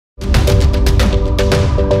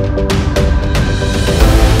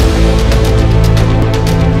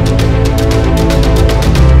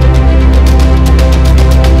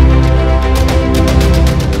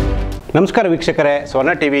ನಮಸ್ಕಾರ ವೀಕ್ಷಕರೇ,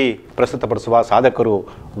 ಸ್ವರ್ಣ ಟಿವಿ ಪ್ರಸ್ತುತಪಡಿಸುವ ಸಾಧಕರು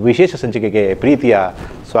ವಿಶೇಷ ಸಂಚಿಕೆಗೆ ಪ್ರೀತಿಯ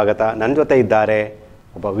ಸ್ವಾಗತ. ನನ್ನ ಜೊತೆ ಇದ್ದಾರೆ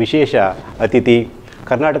ಒಬ್ಬ ವಿಶೇಷ ಅತಿಥಿ,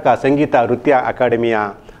 ಕರ್ನಾಟಕ ಸಂಗೀತ ನೃತ್ಯ ಅಕಾಡೆಮಿಯ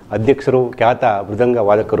ಅಧ್ಯಕ್ಷರು, ಖ್ಯಾತ ಮೃದಂಗ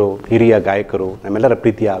ವಾದಕರು, ಹಿರಿಯ ಗಾಯಕರು, ನಮ್ಮೆಲ್ಲರ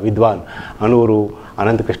ಪ್ರೀತಿಯ ವಿದ್ವಾನ್ ಅನೂರು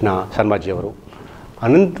ಅನಂತಕೃಷ್ಣ ಶರ್ಮಾಜಿಯವರು.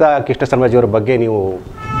 ಅನಂತಕೃಷ್ಣ ಶರ್ಮಾಜಿಯವರ ಬಗ್ಗೆ ನೀವು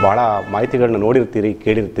ಭಾಳ ಮಾಹಿತಿಗಳನ್ನ ನೋಡಿರ್ತೀರಿ,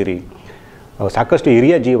 ಕೇಳಿರ್ತೀರಿ. ಸಾಕಷ್ಟು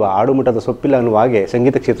ಹಿರಿಯ ಜೀವ, ಆಡುಮುಟ್ಟದ ಸೊಪ್ಪಿಲ್ಲ ಅನ್ನುವ ಹಾಗೆ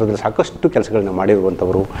ಸಂಗೀತ ಕ್ಷೇತ್ರದಲ್ಲಿ ಸಾಕಷ್ಟು ಕೆಲಸಗಳನ್ನ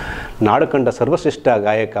ಮಾಡಿರುವಂಥವರು. ನಾಡು ಕಂಡ ಸರ್ವಶ್ರೇಷ್ಠ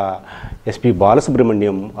ಗಾಯಕ SP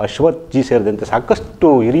ಬಾಲಸುಬ್ರಹ್ಮಣ್ಯಂ, ಅಶ್ವಥ್ ಜಿ ಸೇರಿದಂತೆ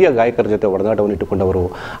ಸಾಕಷ್ಟು ಹಿರಿಯ ಗಾಯಕರ ಜೊತೆ ಒಡನಾಟವನ್ನು ಇಟ್ಟುಕೊಂಡವರು.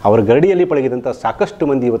 ಅವರ ಗರಡಿಯಲ್ಲಿ ಪಳಗಿದಂಥ ಸಾಕಷ್ಟು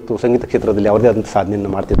ಮಂದಿ ಇವತ್ತು ಸಂಗೀತ ಕ್ಷೇತ್ರದಲ್ಲಿ ಅವರದೇ ಆದಂಥ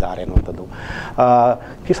ಸಾಧನೆಯನ್ನು ಮಾಡ್ತಿದ್ದಾರೆ ಅನ್ನುವಂಥದ್ದು.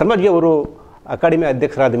 ಶರ್ಮಾಜಿ ಅವರು ಅಕಾಡೆಮಿ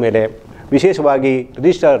ಅಧ್ಯಕ್ಷರಾದ ಮೇಲೆ ವಿಶೇಷವಾಗಿ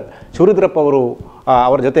ರಿಜಿಸ್ಟ್ರಾರ್ ಶಿವರುದ್ರಪ್ಪ ಅವರು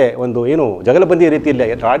ಅವರ ಜೊತೆ ಒಂದು ಜಗಲಬಂದಿ ರೀತಿಯಲ್ಲಿ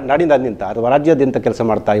ನಾಡಿನಾದ್ಯಂತ ಅಥವಾ ರಾಜ್ಯಾದ್ಯಂತ ಕೆಲಸ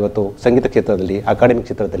ಮಾಡ್ತಾ ಇವತ್ತು ಸಂಗೀತ ಕ್ಷೇತ್ರದಲ್ಲಿ, ಅಕಾಡೆಮಿಕ್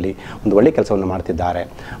ಕ್ಷೇತ್ರದಲ್ಲಿ ಒಂದು ಒಳ್ಳೆಯ ಕೆಲಸವನ್ನು ಮಾಡ್ತಿದ್ದಾರೆ.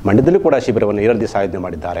 ಮಂಡ್ಯದಲ್ಲೂ ಕೂಡ ಶಿಬಿರವನ್ನು 2 ದಿವಸ ಆಯೋಜನೆ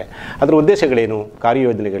ಮಾಡಿದ್ದಾರೆ. ಅದರ ಉದ್ದೇಶಗಳೇನು,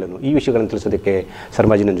 ಕಾರ್ಯಯೋಜನೆಗಳೇನು, ಈ ವಿಷಯಗಳನ್ನು ತಿಳಿಸೋದಕ್ಕೆ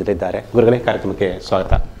ಶರ್ಮಾಜಿ ನನ್ನ ಜೊತೆ ಇದ್ದಾರೆ. ಗುರುಗಳೇ, ಕಾರ್ಯಕ್ರಮಕ್ಕೆ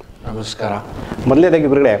ಸ್ವಾಗತ. ನಮಸ್ಕಾರ. ಮೊದಲನೇದಾಗಿ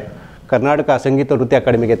ಗುರುಗಳೇ, ಕರ್ನಾಟಕ ಸಂಗೀತ ನೃತ್ಯ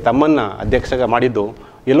ಅಕಾಡೆಮಿಗೆ ತಮ್ಮನ್ನು ಅಧ್ಯಕ್ಷ ಮಾಡಿದ್ದು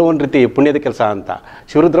ಎಲ್ಲೋ ಒಂದು ರೀತಿ ಪುಣ್ಯದ ಕೆಲಸ ಅಂತ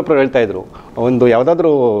ಶಿವರುದ್ರಪ್ಪರು ಹೇಳ್ತಾಯಿದ್ರು. ಯಾವುದಾದ್ರೂ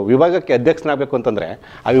ವಿಭಾಗಕ್ಕೆ ಅಧ್ಯಕ್ಷನಾಗಬೇಕು ಅಂತಂದರೆ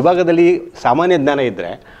ಆ ವಿಭಾಗದಲ್ಲಿ ಸಾಮಾನ್ಯ ಜ್ಞಾನ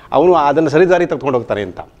ಇದ್ದರೆ ಅವನು ಅದನ್ನು ಸರಿದಾರಿ ತೆಗೆದುಕೊಂಡು ಹೋಗ್ತಾನೆ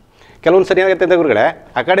ಅಂತ. ಕೆಲವೊಂದು ಸರಿ ಏನಾಗುತ್ತೆ ಅಂತ ಗುರುಗಳೇ,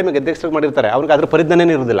 ಅಕಾಡೆಮಿಗೆ ಅಧ್ಯಕ್ಷರು ಮಾಡಿರ್ತಾರೆ, ಅವ್ರಿಗೆ ಅದ್ರ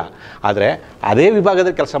ಪರಿಜ್ಞಾನನೇ ಇರೋದಿಲ್ಲ. ಆದರೆ ಅದೇ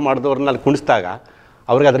ವಿಭಾಗದಲ್ಲಿ ಕೆಲಸ ಮಾಡಿದವ್ರನ್ನ ಅಲ್ಲಿ ಕುಣಿಸಿದಾಗ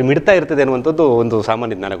ಅವ್ರಿಗೆ ಅದ್ರ ಮಿಡ್ತಾ ಇರ್ತದೆ ಅನ್ನುವಂಥದ್ದು ಒಂದು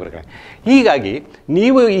ಸಾಮಾನ್ಯ ಜ್ಞಾನ ಗುರುಗಳೇ. ಹೀಗಾಗಿ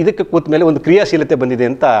ನೀವು ಇದಕ್ಕೆ ಕೂತ ಮೇಲೆ ಒಂದು ಕ್ರಿಯಾಶೀಲತೆ ಬಂದಿದೆ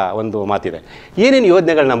ಅಂತ ಒಂದು ಮಾತಿದೆ. ಏನೇನು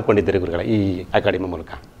ಯೋಜನೆಗಳನ್ನ ನಂಬ್ಕೊಂಡಿದ್ದೀರಿ ಗುರುಗಳೇ ಈ ಅಕಾಡೆಮಿ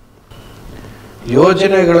ಮೂಲಕ?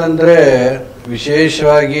 ಯೋಜನೆಗಳಂದರೆ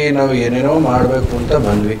ವಿಶೇಷವಾಗಿ ನಾವು ಏನೇನೋ ಮಾಡಬೇಕು ಅಂತ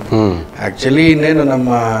ಬಂದ್ವಿ. ಆ್ಯಕ್ಚುಲಿ ಇನ್ನೇನು ನಮ್ಮ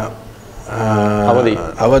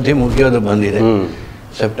ಅವಧಿ ಮುಗಿಯೋದು ಬಂದಿದೆ.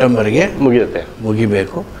 ಸೆಪ್ಟೆಂಬರ್ಗೆ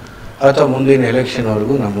ಮುಗಿಬೇಕು ಅಥವಾ ಮುಂದಿನ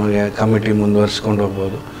ಎಲೆಕ್ಷನ್ವರೆಗೂ ನಮಗೆ ಕಮಿಟಿ ಮುಂದುವರಿಸ್ಕೊಂಡು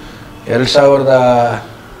ಹೋಗ್ಬೋದು.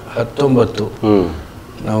 2019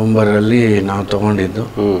 ನವಂಬರಲ್ಲಿ ನಾವು ತಗೊಂಡಿದ್ದು.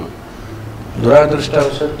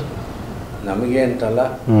 ದುರಾದೃಷ್ಟವಶಾತ್ ನಮಗೆ ಅಂತಲ್ಲ,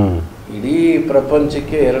 ಇಡೀ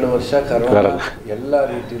ಪ್ರಪಂಚಕ್ಕೆ 2 ವರ್ಷ ಕರೋನಾ ಎಲ್ಲ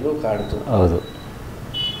ರೀತಿಲೂ ಕಾಡ್ತು. ಹೌದು.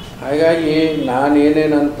 ಹಾಗಾಗಿ ನಾನು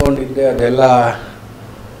ಏನೇನು ಅಂದ್ಕೊಂಡಿದ್ದೆ ಅದೆಲ್ಲ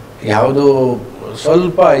ಯಾವುದು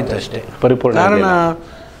ಸ್ವಲ್ಪ ಆಯ್ತಷ್ಟೇ, ಪರಿಪೂರ್ಣ. ಕಾರಣ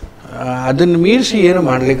ಅದನ್ನು ಮೀರಿಸಿ ಏನು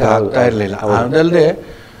ಮಾಡಲಿಕ್ಕೆ ಆಗ್ತಾ ಇರಲಿಲ್ಲ. ಅದಲ್ಲದೆ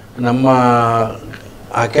ನಮ್ಮ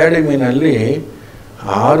ಅಕಾಡೆಮಿನಲ್ಲಿ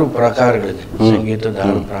 6 ಪ್ರಕಾರಗಳಿದೆ, ಸಂಗೀತದ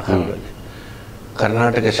 6 ಪ್ರಕಾರಗಳಿದೆ.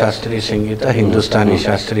 ಕರ್ನಾಟಕ ಶಾಸ್ತ್ರೀಯ ಸಂಗೀತ, ಹಿಂದೂಸ್ತಾನಿ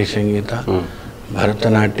ಶಾಸ್ತ್ರೀಯ ಸಂಗೀತ,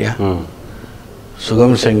 ಭರತನಾಟ್ಯ,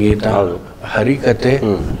 ಸುಗಮ ಸಂಗೀತ, ಹರಿಕತೆ,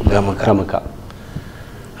 ಗಮಕ.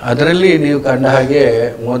 ಅದರಲ್ಲಿ ನೀವು ಕಂಡ ಹಾಗೆ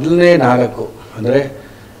ಮೊದಲನೇ 4 ಅಂದರೆ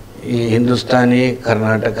ಈ ಹಿಂದೂಸ್ತಾನಿ,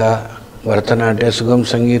 ಕರ್ನಾಟಕ, ಭರತನಾಟ್ಯ, ಸುಗಮ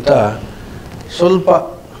ಸಂಗೀತ ಸ್ವಲ್ಪ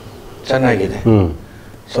ಚೆನ್ನಾಗಿದೆ.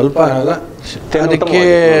 ಸ್ವಲ್ಪ ಅಲ್ಲ, ಅದಕ್ಕೆ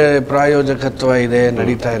ಪ್ರಾಯೋಜಕತ್ವ ಇದೆ,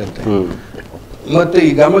 ನಡೀತಾ ಇರುತ್ತೆ. ಮತ್ತು ಈ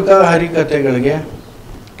ಗಮಕ, ಹರಿಕತೆಗಳಿಗೆ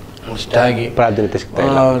ಅಷ್ಟಾಗಿ ಪ್ರಾಧಾನ್ಯತೆ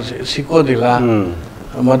ಸಿಕ್ಕೋದಿಲ್ಲ.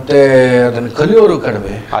 ಮತ್ತು ಅದನ್ನು ಕಲಿಯೋರು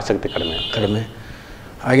ಕಡಿಮೆ, ಆಸಕ್ತಿ ಕಡಿಮೆ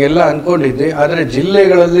ಹಾಗೆಲ್ಲ ಅಂದ್ಕೊಂಡಿದ್ವಿ. ಆದರೆ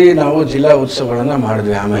ಜಿಲ್ಲೆಗಳಲ್ಲಿ ನಾವು ಜಿಲ್ಲಾ ಉತ್ಸವಗಳನ್ನು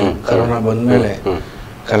ಮಾಡಿದ್ವಿ. ಆಮೇಲೆ ಕರೋನಾ ಬಂದಮೇಲೆ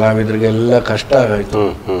ಕಲಾವಿದರಿಗೆಲ್ಲ ಕಷ್ಟ ಆಯಿತು.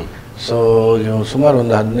 ಸೊ ಸುಮಾರು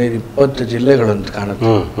ಒಂದು 15-20 ಜಿಲ್ಲೆಗಳು ಅಂತ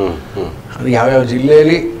ಕಾಣುತ್ತೆ. ಅದು ಯಾವ್ಯಾವ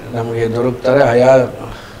ಜಿಲ್ಲೆಯಲ್ಲಿ ನಮಗೆ ದೊರಕ್ತಾರೆ ಆಯಾ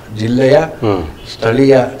ಜಿಲ್ಲೆಯ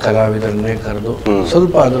ಸ್ಥಳೀಯ ಕಲಾವಿದರನ್ನೇ ಕರೆದು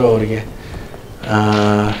ಸ್ವಲ್ಪ ಆದರೂ ಅವರಿಗೆ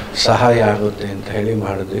ಸಹಾಯ ಆಗುತ್ತೆ ಅಂತ ಹೇಳಿ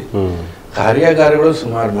ಮಾಡಿದ್ವಿ. ಕಾರ್ಯಾಗಾರಗಳು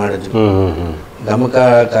ಸುಮಾರು ಮಾಡಿದ್ವಿ. ಗಮಕ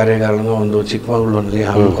ಕಾರ್ಯಾಗಾರನ ಒಂದು ಚಿಕ್ಕಮಗಳೂರಿನಲ್ಲಿ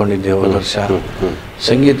ಹಮ್ಮಿಕೊಂಡಿದ್ದೆ ಹೋದ ವರ್ಷ.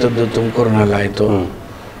 ಸಂಗೀತದ್ದು ತುಮಕೂರಿನಲ್ಲಿ ಆಯಿತು.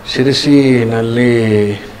 ಶಿರಸಿನಲ್ಲಿ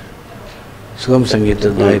ಸುಗಮ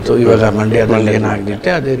ಸಂಗೀತದ್ದು ಆಯಿತು. ಇವಾಗ ಮಂಡ್ಯದಲ್ಲಿ ಏನಾಗಿತ್ತೆ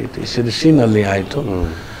ಅದೇ ರೀತಿ ಶಿರಸಿನಲ್ಲಿ ಆಯಿತು.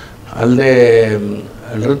 ಅಲ್ಲದೆ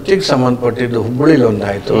ನೃತ್ಯಕ್ಕೆ ಸಂಬಂಧಪಟ್ಟಿದ್ದು ಹುಬ್ಬಳ್ಳಿಲಿ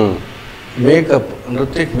ಒಂದಾಯಿತು.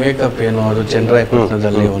 ನೃತ್ಯಕ್ಕೆ ಮೇಕಪ್ ಏನು ಅದು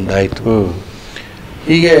ಚನ್ನರಾಯಪಟ್ಟಣದಲ್ಲಿ ಒಂದಾಯಿತು.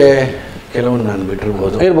 ಹೀಗೆ ಕೆಲವೊಂದು ನಾನು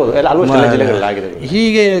ಬಿಟ್ಟಿರ್ಬೋದು,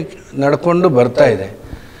 ಹೀಗೆ ನಡ್ಕೊಂಡು ಬರ್ತಾ ಇದೆ.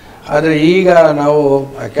 ಆದರೆ ಈಗ ನಾವು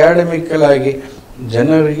ಅಕಾಡೆಮಿಕಲ್ ಆಗಿ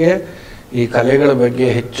ಜನರಿಗೆ ಈ ಕಲೆಗಳ ಬಗ್ಗೆ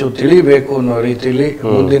ಹೆಚ್ಚು ತಿಳಿಬೇಕು ಅನ್ನೋ ರೀತಿಯಲ್ಲಿ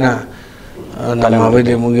ಮುಂದಿನ ನಮ್ಮ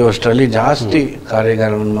ಅವಧಿ ಮುಗಿಯುವಷ್ಟರಲ್ಲಿ ಜಾಸ್ತಿ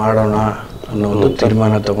ಕಾರ್ಯಾಗಾರವನ್ನು ಮಾಡೋಣ ಅನ್ನೋ ಒಂದು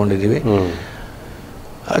ತೀರ್ಮಾನ ತಗೊಂಡಿದ್ದೀವಿ.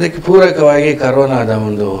 ಅದಕ್ಕೆ ಪೂರಕವಾಗಿ ಕರೋನಾದ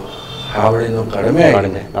ಒಂದು ಹಾವಳಿನೂ ಕಡಿಮೆ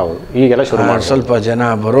ಆಗಿದೆ. ಈಗೆಲ್ಲ ಸ್ವಲ್ಪ ಜನ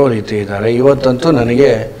ಬರೋ ರೀತಿ ಇದ್ದಾರೆ. ಇವತ್ತಂತೂ ನನಗೆ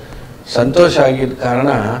ಸಂತೋಷ ಆಗಿದ್ದ ಕಾರಣ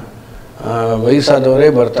ವಯಸ್ಸಾದವರೇ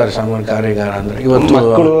ಬರ್ತಾರೆ ಸಾಮಾನ್ಯ ಕಾರ್ಯಾಗಾರ ಅಂದರೆ. ಇವತ್ತು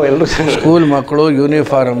ಸ್ಕೂಲ್ ಮಕ್ಕಳು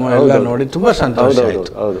ಯೂನಿಫಾರ್ಮ್ ಎಲ್ಲ ನೋಡಿ ತುಂಬ ಸಂತೋಷ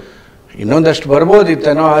ಆಯಿತು. ಇನ್ನೊಂದಷ್ಟು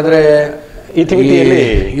ಬರ್ಬೋದಿತ್ತೇನೋ, ಆದರೆ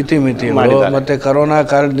ಇತಿಮಿತಿ ಮತ್ತು ಕರೋನಾ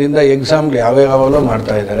ಕಾರಣದಿಂದ ಎಕ್ಸಾಮ್ಗೆ ಯಾವ್ಯಾವಲೋ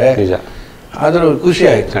ಮಾಡ್ತಾ ಇದ್ದಾರೆ. ಆದರೂ ಖುಷಿ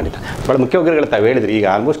ಆಯಿತು. ಖಂಡಿತ. ಭಾಳ ಮುಖ್ಯವಾಗಿ ತಾವು ಹೇಳಿದ್ರಿ, ಈಗ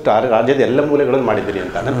ಆಲ್ಮೋಸ್ಟ್ ರಾಜ್ಯದ ಎಲ್ಲ ಮೂಲೆಗಳನ್ನು ಮಾಡಿದ್ದೀರಿ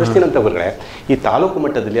ಅಂತ. ನನ್ನ ಪ್ರಶ್ನೆ ಏನಂತ ಗುರುಗಳೇ, ಈ ತಾಲೂಕು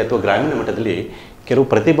ಮಟ್ಟದಲ್ಲಿ ಅಥವಾ ಗ್ರಾಮೀಣ ಮಟ್ಟದಲ್ಲಿ ಕೆಲವು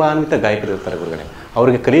ಪ್ರತಿಭಾನ್ವಿತ ಗಾಯಕರು ಇರ್ತಾರೆ ಗುರುಗಳೇ,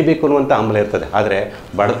 ಅವರಿಗೆ ಕಲಿಬೇಕು ಅನ್ನುವಂಥ ಹಂಬಲ ಇರ್ತದೆ. ಆದರೆ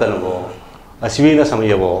ಬಡತನವೋ ಹಸಿವಿನ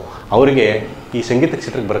ಸಮಯವೋ ಅವರಿಗೆ ಈ ಸಂಗೀತ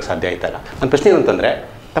ಕ್ಷೇತ್ರಕ್ಕೆ ಬರೋಕ್ಕೆ ಸಾಧ್ಯ ಆಯ್ತಲ್ಲ. ನನ್ನ ಪ್ರಶ್ನೆ ಏನಂತಂದರೆ,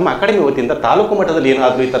 ತಮ್ಮ ಅಕಾಡೆಮಿ ವತಿಯಿಂದ ತಾಲೂಕು ಮಟ್ಟದಲ್ಲಿ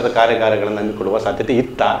ಏನಾದರೂ ಈ ಥರದ ಕಾರ್ಯಾಗಾರಗಳನ್ನು ಹಮ್ಮಿಕೊಳ್ಳುವ ಸಾಧ್ಯತೆ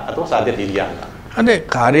ಇತ್ತಾ ಅಥವಾ ಸಾಧ್ಯತೆ ಇದೆಯಾ ಅಂತ? ಅದೇ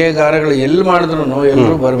ಕಾರ್ಯಾಗಾರಗಳು ಎಲ್ಲಿ ಮಾಡಿದ್ರು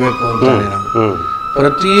ಎಲ್ಲರೂ ಬರಬೇಕು ಅಂತ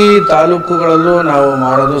ಪ್ರತಿ ತಾಲೂಕುಗಳಲ್ಲೂ ನಾವು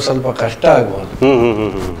ಮಾಡೋದು ಸ್ವಲ್ಪ ಕಷ್ಟ ಆಗ್ಬೋದು.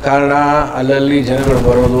 ಕಾರಣ ಅಲ್ಲಲ್ಲಿ ಜನಗಳು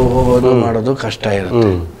ಬರೋದು ಹೋಗೋದು ಮಾಡೋದು ಕಷ್ಟ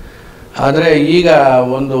ಇರುತ್ತೆ. ಆದರೆ ಈಗ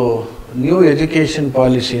ಒಂದು ನ್ಯೂ ಎಜುಕೇಷನ್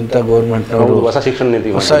ಪಾಲಿಸಿ ಅಂತ ಗೌರ್ಮೆಂಟ್ನವರು ಹೊಸ ಶಿಕ್ಷಣ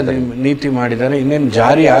ನೀತಿ ಮಾಡಿದ್ದಾರೆ. ಇನ್ನೇನು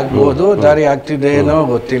ಜಾರಿ ಆಗ್ಬೋದು, ಜಾರಿ ಆಗ್ತಿದೆಯೇನೋ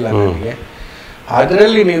ಗೊತ್ತಿಲ್ಲ ನನಗೆ.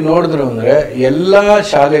 ಅದರಲ್ಲಿ ನೀವು ನೋಡಿದ್ರು ಅಂದರೆ ಎಲ್ಲ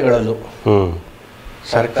ಶಾಲೆಗಳಲ್ಲೂ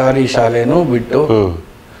ಸರ್ಕಾರಿ ಶಾಲೆನೂ ಬಿಟ್ಟು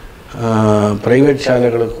ಪ್ರೈವೇಟ್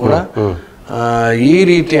ಶಾಲೆಗಳು ಕೂಡ ಈ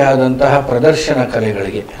ರೀತಿಯಾದಂತಹ ಪ್ರದರ್ಶನ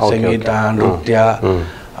ಕಲೆಗಳಿಗೆ, ಸಂಗೀತ, ನೃತ್ಯ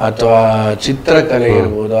ಅಥವಾ ಚಿತ್ರಕಲೆ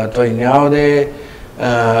ಇರ್ಬೋದು ಅಥವಾ ಇನ್ಯಾವುದೇ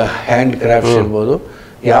ಹ್ಯಾಂಡ್ ಕ್ರಾಫ್ಟ್ಸ್ ಇರ್ಬೋದು,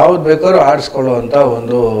 ಯಾವ್ದು ಬೇಕಾದ್ರೂ ಆಡಿಸ್ಕೊಳ್ಳುವಂಥ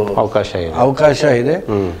ಒಂದು ಅವಕಾಶ ಇದೆ.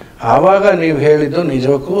 ಆವಾಗ ನೀವು ಹೇಳಿದ್ದು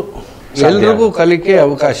ನಿಜಕ್ಕೂ ಎಲ್ರಿಗೂ ಕಲಿಕೆ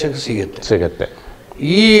ಅವಕಾಶ ಸಿಗುತ್ತೆ.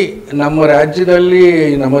 ಈ ನಮ್ಮ ರಾಜ್ಯದಲ್ಲಿ,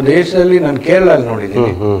 ನಮ್ಮ ದೇಶದಲ್ಲಿ, ನಾನು ಕೇರಳಲ್ಲಿ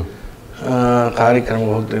ನೋಡಿದ್ದೀನಿ, ಕಾರ್ಯಕ್ರಮ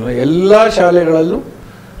ಹೋಗ್ತೀನಿ, ಎಲ್ಲ ಶಾಲೆಗಳಲ್ಲೂ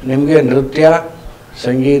ನಿಮಗೆ ನೃತ್ಯ,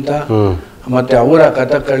 ಸಂಗೀತ ಮತ್ತು ಅವರ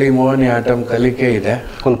ಕಥಕ್ಕಳಿ, ಮೋಹಿನಿ ಆಟಂ ಕಲಿಕೆ ಇದೆ.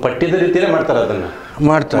 ಒಂದು ಪಠ್ಯದ ರೀತಿಯೇ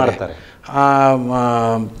ಮಾಡ್ತಾರೆ.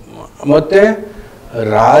 ಮತ್ತು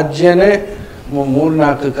ರಾಜ್ಯನೇ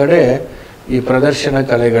 3-4 ಕಡೆ ಈ ಪ್ರದರ್ಶನ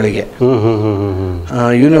ಕಲೆಗಳಿಗೆ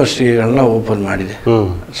ಯೂನಿವರ್ಸಿಟಿಗಳನ್ನ ಓಪನ್ ಮಾಡಿದೆ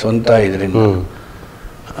ಸ್ವಂತ ಇದರಿಂದ.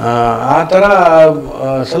 ಆ ಥರ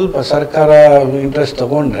ಸ್ವಲ್ಪ ಸರ್ಕಾರ ಇಂಟ್ರೆಸ್ಟ್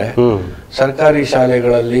ತಗೊಂಡ್ರೆ ಸರ್ಕಾರಿ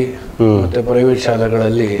ಶಾಲೆಗಳಲ್ಲಿ ಮತ್ತು ಪ್ರೈವೇಟ್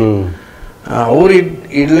ಶಾಲೆಗಳಲ್ಲಿ ಅವ್ರು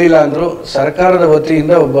ಇಡಲಿಲ್ಲ ಅಂದರೂ ಸರ್ಕಾರದ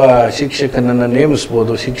ವತಿಯಿಂದ ಒಬ್ಬ ಶಿಕ್ಷಕನನ್ನು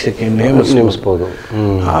ನೇಮಿಸ್ಬೋದು, ಶಿಕ್ಷಕಿಯನ್ನು ನೇಮಿಸ್ಬೋದು.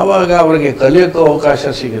 ಆವಾಗ ಅವ್ರಿಗೆ ಕಲಿಯೋಕ್ಕೂ ಅವಕಾಶ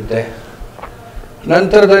ಸಿಗುತ್ತೆ.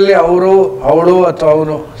 ನಂತರದಲ್ಲಿ ಅವಳು ಅಥವಾ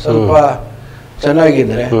ಅವನು ಸ್ವಲ್ಪ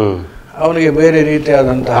ಚೆನ್ನಾಗಿದ್ದರೆ ಅವನಿಗೆ ಬೇರೆ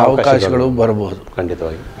ರೀತಿಯಾದಂತಹ ಅವಕಾಶಗಳು ಬರಬಹುದು.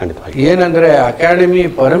 ಖಂಡಿತವಾಗಿ. ಏನಂದರೆ ಅಕಾಡೆಮಿ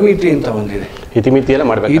ಪರಿಮಿತಿ ಅಂತ ಒಂದಿದೆ,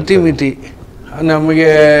 ಇತಿಮಿತಿ. ನಮಗೆ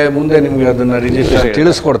ಮುಂದೆ ನಿಮಗೆ ಅದನ್ನು ರಿಜಿಸ್ಟರ್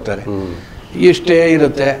ತಿಳಿಸ್ಕೊಡ್ತಾರೆ. ಇಷ್ಟೇ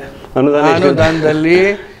ಇರುತ್ತೆ. ಅನುದಾನದಲ್ಲಿ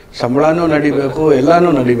ಸಂಬಳನೂ ನಡಿಬೇಕು,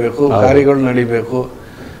 ಎಲ್ಲನೂ ನಡಿಬೇಕು, ಕಾರ್ಯಗಳು ನಡಿಬೇಕು,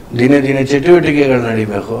 ದಿನೇ ಚಟುವಟಿಕೆಗಳು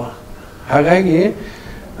ನಡಿಬೇಕು. ಹಾಗಾಗಿ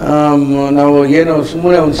ನಾವು ಏನು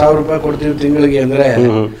ಸುಮ್ಮನೆ 1,000 ರೂಪಾಯಿ ಕೊಡ್ತೀವಿ ತಿಂಗಳಿಗೆ ಅಂದರೆ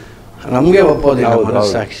ನಮಗೆ ಒಪ್ಪೋದಿಲ್ಲ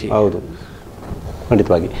ಮನಸ್ಸಾಕ್ಷಿ. ಹೌದು,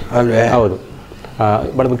 ಖಂಡಿತವಾಗಿ ಅಲ್ವೇ? ಹೌದು.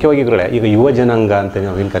 ಭಾಳ ಮುಖ್ಯವಾಗಿ ಈಗ ಯುವ ಜನಾಂಗ ಅಂತ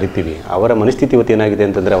ನಾವೇನು ಕರಿತೀವಿ, ಅವರ ಮನಸ್ಥಿತಿ ಇವತ್ತು ಏನಾಗಿದೆ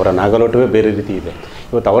ಅಂತಂದರೆ, ಅವರ ನಾಗಲೋಟವೇ ಬೇರೆ ರೀತಿ ಇದೆ.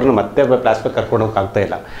 ಇವತ್ತು ಅವ್ರನ್ನ ಮತ್ತೆ ಪ್ಲಾಸ್ಟಿಕ್ ಕರ್ಕೊಂಡು ಹೋಗೋಕ್ಕಾಗ್ತಾ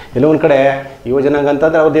ಇಲ್ಲ. ಎಲ್ಲೋ ಒಂದು ಕಡೆ ಯುವ ಜನಾಂಗ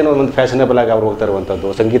ಅಂತಂದರೆ ಅವ್ರದ್ದೇನೋ ಒಂದು ಫ್ಯಾಷನಬಲ್ ಆಗಿ ಅವ್ರು ಹೋಗ್ತಾ ಇರುವಂಥದ್ದು,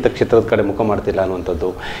 ಸಂಗೀತ ಕ್ಷೇತ್ರದ ಕಡೆ ಮುಖ ಮಾಡ್ತಿಲ್ಲ ಅನ್ನುವಂಥದ್ದು.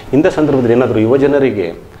 ಇಂಥ ಸಂದರ್ಭದಲ್ಲಿ ಏನಾದರೂ ಯುವ ಜನರಿಗೆ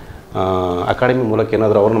ಅಕಾಡೆಮಿ ಮೂಲಕ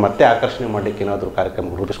ಏನಾದರೂ ಅವ್ರನ್ನ ಮತ್ತೆ ಆಕರ್ಷಣೆ ಮಾಡಲಿಕ್ಕೆ ಏನಾದರೂ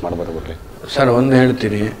ಕಾರ್ಯಕ್ರಮ ರೂಪಿಸ್ ಮಾಡ್ಬೋದು ಬಿಟ್ರೆ? ಸರ್, ಒಂದು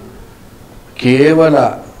ಹೇಳ್ತೀನಿ, ಕೇವಲ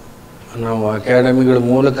ನಾವು ಅಕಾಡೆಮಿಗಳ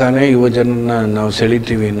ಮೂಲಕನೇ ಯುವ ಜನರನ್ನ ನಾವು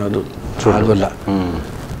ಸೆಳಿತೀವಿ ಅನ್ನೋದು ಆಗೋಲ್ಲ.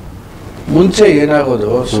 ಮುಂಚೆ ಏನಾಗೋದು,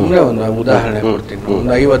 ಸುಮ್ಮನೆ ಒಂದು ಉದಾಹರಣೆ ಕೊಡ್ತೀನಿ.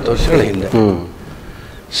 ಒಂದು 50 ವರ್ಷಗಳ ಹಿಂದೆ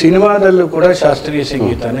ಸಿನಿಮಾದಲ್ಲೂ ಕೂಡ ಶಾಸ್ತ್ರೀಯ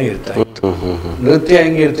ಸಂಗೀತನೇ ಇರ್ತಾ ಇತ್ತು. ನೃತ್ಯ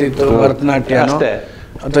ಹೆಂಗಿರ್ತಿತ್ತು, ಭರತನಾಟ್ಯ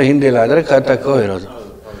ಅಥವಾ ಹಿಂದಿಲ್ಲ ಆದರೆ ಕಥಕ್ಕೋ ಇರೋದು.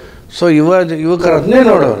 ಸೊ ಯುವಕರು ಅದನ್ನೇ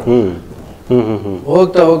ನೋಡೋರು.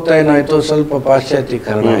 ಹೋಗ್ತಾ ಏನಾಯ್ತು, ಸ್ವಲ್ಪ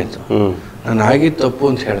ಪಾಶ್ಚಾತ್ಯೀಕರಣ ಆಯಿತು. ನಾನು ಆಗಿದ್ದು ತಪ್ಪು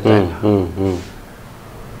ಅಂತ ಹೇಳ್ತಾ ಇಲ್ಲ.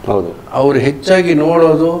 ಹೌದು, ಅವ್ರು ಹೆಚ್ಚಾಗಿ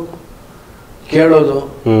ನೋಡೋದು, ಕೇಳೋದು,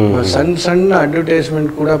 ಸಣ್ಣ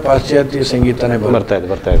ಅಡ್ವರ್ಟೈಸ್ಮೆಂಟ್ ಕೂಡ ಪಾಶ್ಚಾತ್ಯ ಸಂಗೀತನೇ ಬರ್ತಾ ಇದೆ.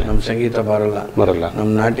 ನಮ್ಮ ಸಂಗೀತ ಬರಲ್ಲ, ನಮ್ಮ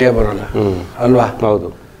ನಾಟ್ಯ ಬರಲ್ಲ ಅಲ್ವಾ? ಹೌದು.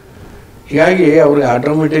 ಹೀಗಾಗಿ ಅವ್ರಿಗೆ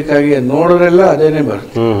ಆಟೋಮೆಟಿಕ್ ಆಗಿ ನೋಡೋರೆಲ್ಲ ಅದೇನೇ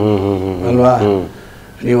ಬರುತ್ತೆ ಅಲ್ವಾ?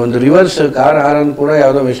 ನೀವೊಂದು ರಿವರ್ಸ್ ಕಾರ್ ಹಾರನ್ ಕೂಡ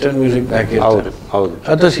ಯಾವುದೋ ವೆಸ್ಟರ್ನ್ ಮ್ಯೂಸಿಕ್ ಹಾಕಿರ್ತಾರೆ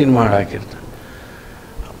ಅಥವಾ ಸಿನಿಮಾ ಹಾಕಿರ್ತಾರೆ.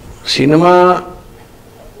 ಸಿನಿಮಾದಿಂದ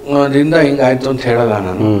ಹಿಂಗಾಯ್ತು ಅಂತ ಹೇಳಲ್ಲ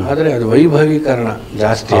ನಾನು, ಆದರೆ ಅದು ವೈಭವೀಕರಣ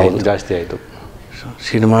ಜಾಸ್ತಿ ಆಯಿತು.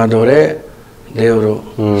 ಸಿನಿಮಾದವರೇ ದೇವರು,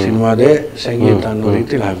 ಸಿನಿಮಾದೇ ಸಂಗೀತ ಅನ್ನೋ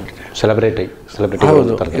ರೀತಿಲಿ ಆಗ್ಬಿಟ್ಟಿದೆ. ಸೆಲೆಬ್ರಿಟಿ.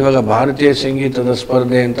 ಹೌದು. ಇವಾಗ ಭಾರತೀಯ ಸಂಗೀತದ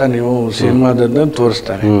ಸ್ಪರ್ಧೆ ಅಂತ ನೀವು ಸಿನಿಮಾದನ್ನ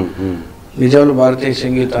ತೋರಿಸ್ತಾರೆ. ನಿಜವಾಗ್ಲೂ ಭಾರತೀಯ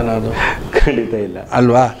ಸಂಗೀತ ಅನ್ನೋದು ಖಂಡಿತ ಇಲ್ಲ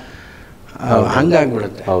ಅಲ್ವಾ?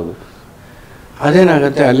 ಹಂಗಾಗ್ಬಿಡುತ್ತೆ. ಹೌದು.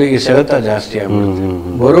 ಅದೇನಾಗುತ್ತೆ, ಅಲ್ಲಿಗೆ ಸೆಳೆತ ಜಾಸ್ತಿ ಆಗ್ಬಿಡುತ್ತೆ.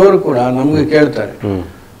 ಬರೋರು ಕೂಡ ನಮ್ಗೆ ಕೇಳ್ತಾರೆ,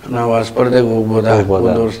 ನಾವು ಆ ಸ್ಪರ್ಧೆಗೆ ಹೋಗ್ಬೋದಾ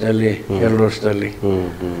 1 ವರ್ಷದಲ್ಲಿ 2 ವರ್ಷದಲ್ಲಿ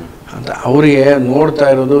ಅಂತ. ಅವರಿಗೆ ನೋಡ್ತಾ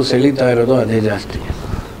ಇರೋದು, ಸೆಳೀತಾ ಇರೋದು ಅದೇ ಜಾಸ್ತಿ.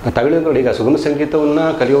 ತಗೊಳ್ಳಿ ನೋಡಿ, ಈಗ ಸುಗಮ ಸಂಗೀತವನ್ನು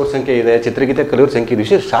ಕಲಿಯೋರ ಸಂಖ್ಯೆ ಇದೆ, ಚಿತ್ರಗೀತೆ ಕಲಿಯೋರ ಸಂಖ್ಯೆ ಇದೆ,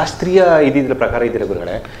 ವಿಶೇಷ ಶಾಸ್ತ್ರೀಯ ಇದ್ರ ಪ್ರಕಾರ ಇದ್ದರೆ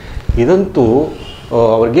ಗುರುಗಳೇ, ಇದಂತೂ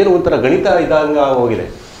ಅವ್ರಿಗೇನು ಒಂಥರ ಗಣಿತ ಇದಂಗ ಹೋಗಿದೆ.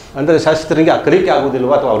 ಅಂದರೆ ಶಾಸ್ತ್ರಿಗೆ ಆ ಕಲಿಕೆ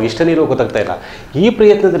ಆಗೋದಿಲ್ವ ಅಥವಾ ಅವ್ರಿಗೆ ಇಷ್ಟನೇ ಇರೋ ಗೊತ್ತಾಗ್ತಾ ಇಲ್ಲ. ಈ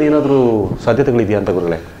ಪ್ರಯತ್ನದಲ್ಲಿ ಏನಾದರೂ ಸಾಧ್ಯತೆಗಳಿದೆಯಾ ಅಂತ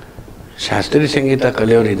ಗುರುಗಳೇ? ಶಾಸ್ತ್ರೀಯ ಸಂಗೀತ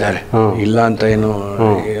ಕಲಿಯೋರು ಇದ್ದಾರೆ, ಇಲ್ಲ ಅಂತ ಏನು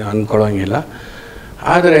ಅಂದ್ಕೊಳ್ಳೋಂಗಿಲ್ಲ.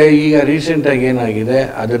 ಆದರೆ ಈಗ ರೀಸೆಂಟಾಗಿ ಏನಾಗಿದೆ,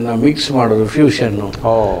 ಅದನ್ನು ಮಿಕ್ಸ್ ಮಾಡೋದು, ಫ್ಯೂಷನ್ನು,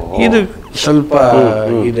 ಇದು ಸ್ವಲ್ಪ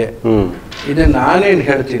ಇದೆ. ಇದೆ ನಾನೇನು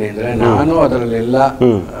ಹೇಳ್ತೀನಿ ಅಂದರೆ, ನಾನು ಅದರಲ್ಲೆಲ್ಲ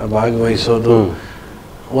ಭಾಗವಹಿಸೋದು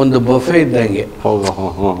ಒಂದು ಬಫೆ ಇದ್ದಂಗೆ.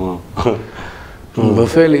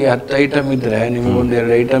 ಬಫೆಲಿ 10 ಐಟಮ್ ಇದ್ರೆ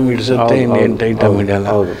ನಿಮ್ಗೊಂದು2 ಐಟಮ್ ಇಡಿಸುತ್ತೆ, ಇನ್ನು 8 ಐಟಮ್ ಇಡಲ್ಲ.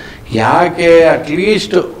 ಯಾಕೆ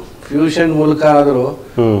ಅಟ್ಲೀಸ್ಟ್ ಫ್ಯೂಷನ್ ಮೂಲಕ ಆದರೂ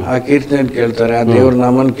ಆ ಕೀರ್ತನೆ ಕೇಳ್ತಾರೆ, ಆ ದೇವ್ರ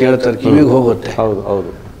ನಾಮನ್ ಕೇಳ್ತಾರೆ, ಕಿವಿಗೆ ಹೋಗುತ್ತೆ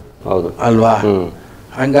ಅಲ್ವಾ?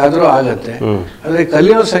 ಹಂಗಾದ್ರೂ ಆಗತ್ತೆ. ಆದರೆ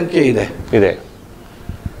ಕಲಿಯೋ ಸಂಖ್ಯೆ ಇದೆ,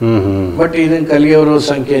 ಬಟ್ ಇದನ್ನು ಕಲಿಯೋರ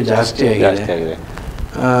ಸಂಖ್ಯೆ ಜಾಸ್ತಿ ಆಗಿದೆ.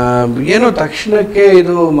 ಏನೋ ತಕ್ಷಣಕ್ಕೆ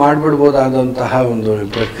ಇದು ಮಾಡಿಬಿಡ್ಬೋದಾದಂತಹ ಒಂದು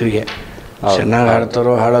ಪ್ರಕ್ರಿಯೆ. ಚೆನ್ನಾಗಿ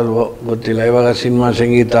ಹಾಡ್ತಾರೋ ಹಾಡಲ್ವೋ ಗೊತ್ತಿಲ್ಲ. ಇವಾಗ ಸಿನಿಮಾ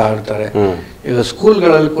ಸಂಗೀತ ಹಾಡ್ತಾರೆ. ಈಗ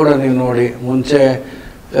ಸ್ಕೂಲ್ಗಳಲ್ಲಿ ಕೂಡ ನೀವು ನೋಡಿ, ಮುಂಚೆ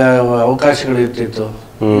ಅವಕಾಶಗಳಿರ್ತಿತ್ತು,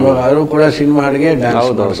 ಇವಾಗ ಅವರು ಕೂಡ ಸಿನಿಮಾ ಹಾಡಿಗೆ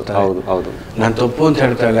ಡ್ಯಾನ್ಸ್ ಮಾಡಿಸ್ತಾರೆ. ನಾನು ತಪ್ಪು ಅಂತ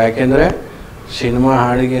ಹೇಳ್ತಾ ಇಲ್ಲ, ಯಾಕೆಂದರೆ ಸಿನಿಮಾ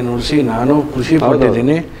ಹಾಡಿಗೆ ನುಡಿಸಿ ನಾನು ಖುಷಿ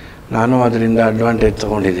ಪಟ್ಟಿದ್ದೀನಿ, ನಾನು ಅದರಿಂದ ಅಡ್ವಾಂಟೇಜ್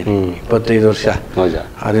ತೊಗೊಂಡಿದ್ದೀನಿ 25 ವರ್ಷ.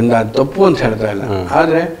 ಅದರಿಂದ ಅದು ತಪ್ಪು ಅಂತ ಹೇಳ್ತಾ ಇಲ್ಲ,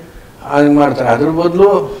 ಆದರೆ ಅದು ಮಾಡ್ತಾರೆ. ಅದ್ರ ಬದಲು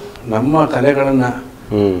ನಮ್ಮ ಕಲೆಗಳನ್ನು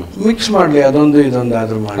ಮಿಕ್ಸ್ ಮಾಡಲಿ, ಅದೊಂದು ಇದೊಂದು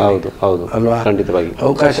ಆದ್ರೂ ಮಾಡಿ ಅಲ್ವಾ?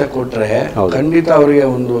 ಅವಕಾಶ ಕೊಟ್ಟರೆ ಖಂಡಿತ ಅವರಿಗೆ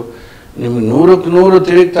ಒಂದು ನಿಮ್ಗೆ 100ಕ್ಕೆ 100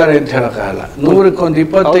 ತಿರುಗ್ತಾರೆ ಅಂತ ಹೇಳೋಕ್ಕಾಗಲ್ಲ. 100ಕ್ಕೆ ಒಂದು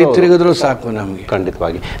 25 ತಿರುಗಿದ್ರೂ ಸಾಕು ನಮಗೆ.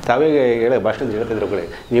 ಖಂಡಿತವಾಗಿ ತಾವೇ ಭಾಷಣದಲ್ಲಿ ಹೇಳ್ತಿದ್ರು ಗುರುಗಳೇ,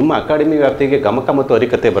 ನಿಮ್ಮ ಅಕಾಡೆಮಿ ವ್ಯಾಪ್ತಿಗೆ ಗಮಕ ಮತ್ತು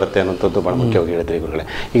ಹರಿಕತೆ ಬರುತ್ತೆ ಅನ್ನೋಂಥದ್ದು ಭಾಳ ಮುಖ್ಯವಾಗಿ ಹೇಳಿದ್ರಿ ಗುರುಗಳೇ.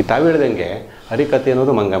 ಈಗ ತಾವು ಹೇಳಿದಂಗೆ ಹರಿಕತೆ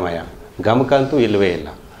ಅನ್ನೋದು ಮಂಗಮಯ, ಗಮಕ ಅಂತೂ ಇಲ್ಲವೇ ಇಲ್ಲ.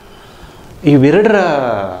 ಇವೆರಡರ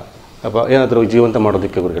ಏನಾದರೂ ಜೀವಂತ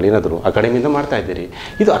ಮಾಡೋದಕ್ಕೆ ಗುರುಗಳು ಏನಾದರೂ ಅಕಾಡೆಮಿಯಿಂದ ಮಾಡ್ತಾ ಇದ್ದೀರಿ.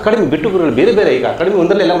 ಇದು ಅಕಾಡೆಮಿ ಬಿಟ್ಟು ಗುರುಗಳು ಬೇರೆ ಬೇರೆ, ಈಗ ಅಕಾಡೆಮಿ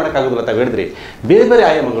ಒಂದರಲ್ಲೆಲ್ಲ ಮಾಡೋಕ್ಕಾಗೋದಿಲ್ಲ ತಾವು ಹೇಳಿದ್ರಿ, ಬೇರೆ ಬೇರೆ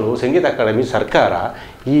ಆಯಾಮಗಳು, ಸಂಗೀತ ಅಕಾಡೆಮಿ, ಸರ್ಕಾರ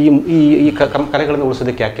ಈ ಕಲೆಗಳನ್ನು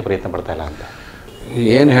ಉಳಿಸೋದಕ್ಕೆ ಯಾಕೆ ಪ್ರಯತ್ನ ಪಡ್ತಾ ಇಲ್ಲ ಅಂತ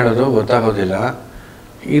ಏನು ಹೇಳೋದು ಗೊತ್ತಾಗೋದಿಲ್ಲ.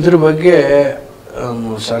 ಇದ್ರ ಬಗ್ಗೆ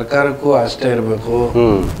ಸರ್ಕಾರಕ್ಕೂ ಅಷ್ಟೇ ಇರಬೇಕು,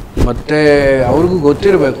 ಮತ್ತೆ ಅವ್ರಿಗೂ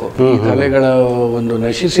ಗೊತ್ತಿರಬೇಕು ಈ ಕಲೆಗಳ ಒಂದು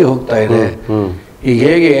ನಶಿಸಿ ಹೋಗ್ತಾ ಇದೆ. ಈಗ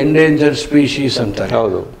ಹೇಗೆ ಎಂಡೇಂಜರ್ ಸ್ಪೀಶೀಸ್ ಅಂತಾರೆ,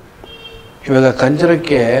 ಇವಾಗ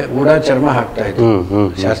ಕಂಜರಕ್ಕೆ ಉಡ ಚರ್ಮ ಹಾಕ್ತಾ ಇದ್ರು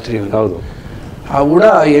ಶಾಸ್ತ್ರೀಯ. ಆ ಉಡ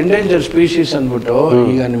ಎಂಡೇಂಜರ್ ಸ್ಪೀಶೀಸ್ ಅಂದ್ಬಿಟ್ಟು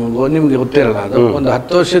ಈಗ ನಿಮ್ಗೆ ಗೊತ್ತಿರಲ್ಲ, ಅದು ಒಂದು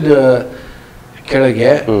 10 ವರ್ಷದ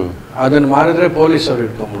ಕೆಳಗೆ ಅದನ್ನ ಮಾರಿದ್ರೆ ಪೊಲೀಸ್ ಅವ್ರು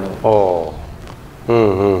ಇಟ್ಕೊಂಡ್ಬಿಡೋರು.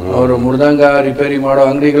 ಅವರು ಮುರ್ದಂಗ ರಿಪೇರಿ ಮಾಡೋ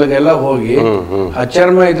ಅಂಗಡಿಗಳಿಗೆಲ್ಲ ಹೋಗಿ ಆ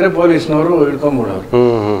ಚರ್ಮ ಇದ್ರೆ ಪೊಲೀಸ್ನವರು ಹಿಡ್ಕೊಂಡ್ಬಿಡೋರು.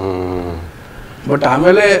 ಬಟ್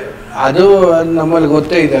ಆಮೇಲೆ ಅದು ನಮ್ಮಲ್ಲಿ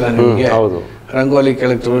ಗೊತ್ತೇ ಇದೆಯಲ್ಲ ನಿಮ್ಗೆ, ರಂಗೋಲಿ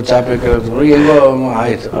ಕೆಳಕ್ತರು, ಚಾಪೆ ಕೆಳಕ್ತರು, ಹೆಂಗೋ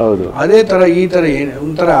ಆಯ್ತು. ಅದೇ ತರ ಈ ತರ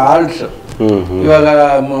ಒಂಥರ ಆರ್ಟ್ಸ್. ಇವಾಗ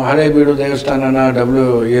ಹಳೇಬೀಡು ದೇವಸ್ಥಾನನ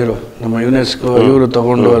ನಮ್ಮ ಯುನೆಸ್ಕೋ ಇವರು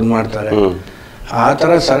ತಗೊಂಡು ಅದ್ ಮಾಡ್ತಾರೆ. ಆ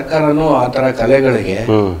ತರ ಸರ್ಕಾರನು ಆ ತರ ಕಲೆಗಳಿಗೆ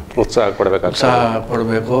ಉತ್ಸಾಹ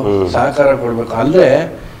ಕೊಡಬೇಕು, ಸಹಕಾರ ಕೊಡ್ಬೇಕು. ಅಲ್ಲದೆ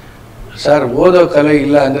ಸರ್, ಓದೋ ಕಲೆ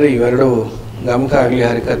ಇಲ್ಲ ಅಂದ್ರೆ ಇವೆರಡು, ಗಮಕ ಆಗ್ಲಿ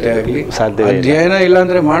ಹರಿಕತೆ ಆಗ್ಲಿ ಸಾಧ್ಯ. ಅಧ್ಯಯನ ಇಲ್ಲ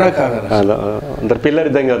ಅಂದ್ರೆ ಮಾಡಕ್ಕಾಗಲ್ಲ, ಪಿಲ್ಲರ್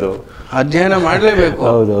ಇದ್ದಂಗೆ ಅದು. ಅಧ್ಯಯನ ಮಾಡ್ಲೇಬೇಕು.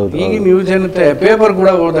 ಈಗಿನ ಯುವ ಜನತೆ ಪೇಪರ್ ಕೂಡ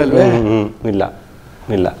ಓದಲ್ವೇ?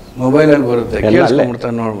 ಇಲ್ಲ, ಮೊಬೈಲಲ್ಲಿ ಬರುತ್ತೆ,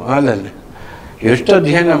 ಕೇಳಿಸ್ಕೊಂಡ್ಬಿಡ್ತಾನೆ ನೋಡ್. ಅಲ್ಲಲ್ಲಿ ಎಷ್ಟು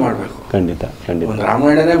ಅಧ್ಯಯನ ಮಾಡಬೇಕು. ಖಂಡಿತ ಒಂದು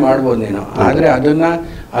ರಾಮಾಯಣನೇ ಮಾಡ್ಬೋದು ನೀನು, ಆದರೆ ಅದನ್ನ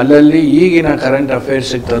ಅಲ್ಲಲ್ಲಿ ಈಗಿನ ಕರೆಂಟ್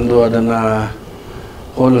ಅಫೇರ್ಸಿಗೆ ತಂದು ಅದನ್ನ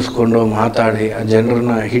ಹೋಲಿಸ್ಕೊಂಡು ಮಾತಾಡಿ ಆ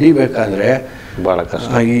ಜನರನ್ನ ಹಿಡಿಬೇಕಾದ್ರೆ ಬಹಳ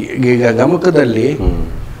ಕಷ್ಟ. ಈಗ ಗಮಕದಲ್ಲಿ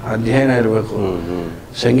ಅಧ್ಯಯನ ಇರಬೇಕು,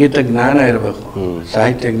 ಸಂಗೀತ ಜ್ಞಾನ ಇರಬೇಕು,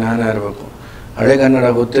 ಸಾಹಿತ್ಯ ಜ್ಞಾನ ಇರಬೇಕು, ಹಳೆಗನ್ನಡ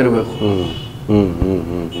ಗೊತ್ತಿರಬೇಕು,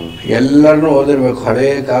 ಎಲ್ಲರನ್ನೂ ಓದಿರ್ಬೇಕು. ಹಳೆ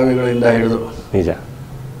ಕಾವ್ಯಗಳಿಂದ ಹಿಡಿದು ನಿಜ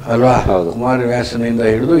ಅಲ್ವಾ, ಕುಮಾರ ವ್ಯಾಸನಿಂದ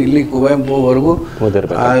ಹಿಡಿದು ಇಲ್ಲಿ ಕುವೆಂಪುವರೆಗೂ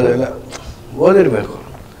ಅದೆಲ್ಲ ಓದಿರ್ಬೇಕು.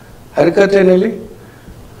 ಹರಿಕಥೆಯಲ್ಲಿ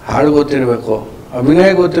ಹಾಡು ಗೊತ್ತಿರಬೇಕು,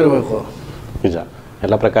 ಅಭಿನಯ ಗೊತ್ತಿರಬೇಕು, ನಿಜ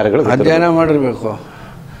ಎಲ್ಲ ಪ್ರಕಾರಗಳು ಅಧ್ಯಯನ ಮಾಡಿರ್ಬೇಕು.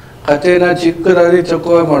 ಕಥೆನ ಚಿಕ್ಕದಾಗಿ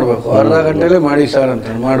ಚೊಕ್ಕವಾಗಿ ಮಾಡಬೇಕು, ಅರ್ಧ ಗಂಟೆಲೇ ಮಾಡಿ ಸರ್ ಅಂತ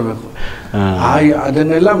ಮಾಡಬೇಕು.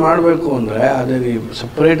 ಅದನ್ನೆಲ್ಲ ಮಾಡಬೇಕು ಅಂದರೆ ಅದಕ್ಕೆ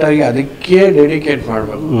ಸಪ್ರೇಟಾಗಿ ಅದಕ್ಕೆ ಡೆಡಿಕೇಟ್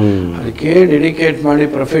ಮಾಡಬೇಕು. ಅದಕ್ಕೆ ಡೆಡಿಕೇಟ್ ಮಾಡಿ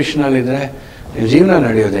ಪ್ರೊಫೆಷನಲ್ ಇದ್ದರೆ ಜೀವನ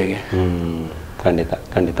ನಡೆಯೋದು ಹೇಗೆ?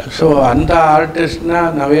 ಖಂಡಿತ. ಸೊ ಅಂಥ ಆರ್ಟಿಸ್ಟ್ನ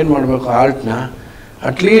ನಾವೇನು ಮಾಡಬೇಕು, ಆರ್ಟ್ನ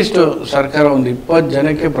ಅಟ್ಲೀಸ್ಟ್ ಸರ್ಕಾರ ಒಂದು 20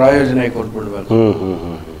 ಜನಕ್ಕೆ ಪ್ರಾಯೋಜನೆ ಕೊಟ್ಬಿಡ್ಬೇಕು.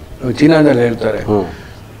 ಚೀನಾದಲ್ಲಿ ಹೇಳ್ತಾರೆ,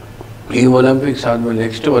 ಈ ಒಲಿಂಪಿಕ್ಸ್ ಆದ್ಮೇಲೆ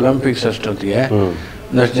ನೆಕ್ಸ್ಟ್ ಒಲಿಂಪಿಕ್ಸ್ ಅಷ್ಟೊತ್ತಿಗೆ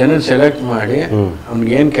ಒಂದಷ್ಟು ಜನ ಸೆಲೆಕ್ಟ್ ಮಾಡಿ,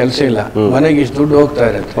 ಅವ್ನಿಗೇನು ಕೆಲಸ ಇಲ್ಲ, ಮನೆಗೆ ಇಷ್ಟು ದುಡ್ಡು ಹೋಗ್ತಾ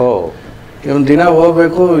ಇರುತ್ತೆ, ಇವನ್ ದಿನ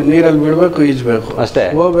ಹೋಗ್ಬೇಕು, ನೀರಲ್ಲಿ ಬಿಡ್ಬೇಕು, ಈಜ್ಬೇಕು ಅಷ್ಟೇ,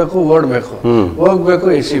 ಹೋಗ್ಬೇಕು, ಓಡಬೇಕು, ಹೋಗ್ಬೇಕು,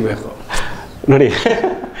 ಎಸಿಬೇಕು ನೋಡಿ.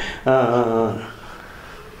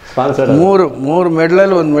 ಮೂರು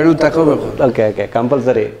ಮೆಡಲಲ್ಲಿ ಒಂದು ಮೆಡಲ್ ತಗೋಬೇಕು. Okay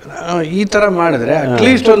compulsory. ಈ ತರ ಮಾಡಿದ್ರೆ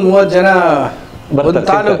ಅಟ್ಲೀಸ್ಟ್ ಒಂದು 30 ಜನ ಒಂದು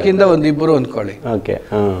ತಾಲೂಕಿಂದ ಒಂದಿಬ್ಬರು ಅಂದ್ಕೊಳ್ಳಿ. ಓಕೆ.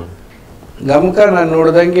 ಗಮಕ ನಾನು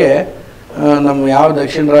ನೋಡ್ದಂಗೆ ನಮ್ಮ ಯಾವ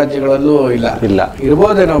ದಕ್ಷಿಣ ರಾಜ್ಯಗಳಲ್ಲೂ ಇಲ್ಲ.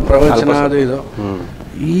 ಇರ್ಬೋದೇನೋ ಪ್ರವಚನ ಅದು ಇದು,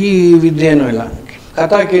 ಈ ವಿದ್ಯೆನೂ ಇಲ್ಲ,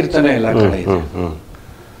 ಕಥಾ ಕೀರ್ತನೆ ಇಲ್ಲ ಕಡೆ.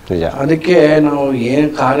 ನಿಜ. ಅದಕ್ಕೆ ನಾವು ಏನು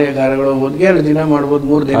ಕಾರ್ಯಾಗಾರಗಳು 2 ದಿನ ಮಾಡ್ಬೋದು,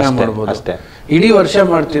 3 ದಿನ ಮಾಡ್ಬೋದು, ಅಷ್ಟೇ. ಇಡೀ ವರ್ಷ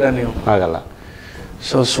ಮಾಡ್ತೀರಾ ನೀವು? ಆಗಲ್ಲ.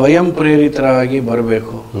 ಸೊ ಸ್ವಯಂ ಪ್ರೇರಿತರಾಗಿ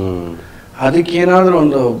ಬರಬೇಕು. ಅದಕ್ಕೇನಾದರೂ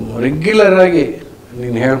ಒಂದು ರೆಗ್ಯುಲರ್ ಆಗಿ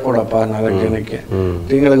ನೀನು ಹೇಳ್ಕೊಡಪ್ಪ 4 ಜನಕ್ಕೆ,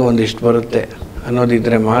 ತಿಂಗಳಿಗೆ ಒಂದಿಷ್ಟು ಬರುತ್ತೆ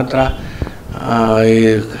ಅನ್ನೋದಿದ್ರೆ ಮಾತ್ರ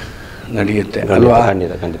ನಡೆಯುತ್ತೆ ಅಲ್ವಾ?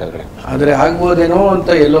 ಆದರೆ ಆಗ್ಬೋದೇನೋ ಅಂತ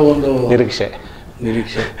ಎಲ್ಲೋ ಒಂದು ನಿರೀಕ್ಷೆ,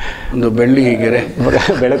 ಒಂದು ಬೆಳ್ಳಿ ಗೆರೆ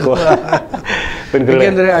ಬೆಳಕು.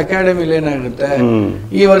 ಯಾಕೆಂದ್ರೆ ಅಕಾಡೆಮಿಲಿ ಏನಾಗುತ್ತೆ,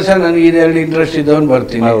 ಈ ವರ್ಷ ನನಗೆ ಇದೆರಡು ಇಂಟ್ರೆಸ್ಟ್ ಇದ್ದವನು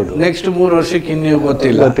ಬರ್ತೀನಿ, ನೆಕ್ಸ್ಟ್ 3 ವರ್ಷಕ್ಕೆ ಇನ್ನೂ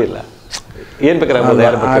ಗೊತ್ತಿಲ್ಲ ಏನು ಬೇಕಾದ್ರೆ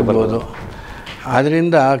ಆಗ್ಬೋದು.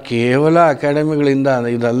 ಆದ್ದರಿಂದ ಕೇವಲ ಅಕಾಡೆಮಿಗಳಿಂದ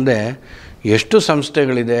ಇದಲ್ಲದೆ ಎಷ್ಟು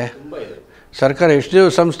ಸಂಸ್ಥೆಗಳಿದೆ, ಸರ್ಕಾರ ಎಷ್ಟು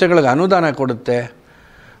ಸಂಸ್ಥೆಗಳಿಗೆ ಅನುದಾನ ಕೊಡುತ್ತೆ.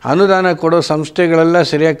 ಅನುದಾನ ಕೊಡೋ ಸಂಸ್ಥೆಗಳೆಲ್ಲ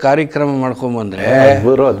ಸರಿಯಾಗಿ ಕಾರ್ಯಕ್ರಮ ಮಾಡ್ಕೊಂಬಂದ್ರೆ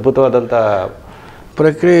ಅದ್ಭುತವಾದಂಥ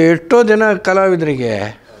ಪ್ರಕ್ರಿಯೆ. ಎಷ್ಟೋ ಜನ ಕಲಾವಿದರಿಗೆ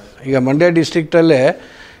ಈಗ ಮಂಡ್ಯ ಡಿಸ್ಟ್ರಿಕ್ಟಲ್ಲೇ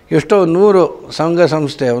ಎಷ್ಟೋ 100 ಸಂಘ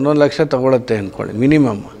ಸಂಸ್ಥೆ 1 ಲಕ್ಷ ತಗೊಳುತ್ತೆ ಅಂದ್ಕೊಳ್ಳಿ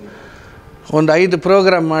ಮಿನಿಮಮ್. ಒಂದು 5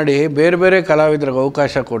 ಪ್ರೋಗ್ರಾಮ್ ಮಾಡಿ ಬೇರೆ ಬೇರೆ ಕಲಾವಿದರಿಗೆ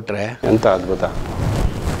ಅವಕಾಶ ಕೊಟ್ಟರೆ ಎಂಥ ಅದ್ಭುತ,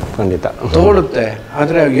 ಖಂಡಿತ ತಗೊಳುತ್ತೆ.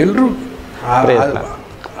 ಆದರೆ ಎಲ್ಲರೂ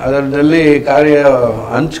ಅದರಲ್ಲಿ ಕಾರ್ಯ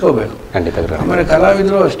ಹಂಚ್ಕೋಬೇಕು. ಖಂಡಿತ. ಆಮೇಲೆ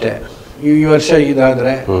ಕಲಾವಿದರು ಅಷ್ಟೇ, ಈ ವರ್ಷ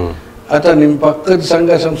ಇದಾದರೆ ಅಥವಾ ನಿಮ್ಮ ಪಕ್ಕದ ಸಂಘ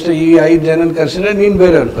ಸಂಸ್ಥೆ ಈ 5 ಜನನ ಕರೆಸಿದ್ರೆ ನೀನು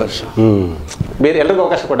ಬೇರೆಯವ್ರು ಕರೆಸು, ಬೇರೆ ಎಲ್ಲರಿಗೂ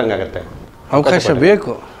ಅವಕಾಶ ಕೊಟ್ಟಂಗಾಗತ್ತೆ. ಅವಕಾಶ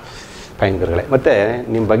ಬೇಕು. ಫೈನ್ ಗುರುಗಳೇ. ಮತ್ತು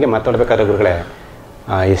ನಿಮ್ಮ ಬಗ್ಗೆ ಮಾತಾಡಬೇಕಾದ್ರೆ ಗುರುಗಳೇ,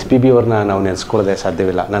 SPB ಅವ್ರನ್ನ ನಾವು ನೆನೆಸ್ಕೊಳ್ಳೋದೇ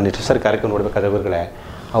ಸಾಧ್ಯವಿಲ್ಲ. ನಾನು ಎಷ್ಟು ಸಾರಿ ಕಾರ್ಯಕ್ರಮ ನೋಡಬೇಕಾದ್ರೆ ಗುರುಗಳೇ,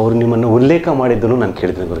 ಅವರು ನಿಮ್ಮನ್ನು ಉಲ್ಲೇಖ ಮಾಡಿದ್ದನ್ನು ನಾನು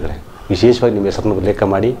ಕೇಳಿದ್ದೀನಿ ಗುರುಗಳೇ. ವಿಶೇಷವಾಗಿ ನಿಮ್ಮ ಹೆಸರನ್ನು ಉಲ್ಲೇಖ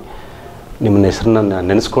ಮಾಡಿ ನಿಮ್ಮನ್ನ ಹೆಸರನ್ನ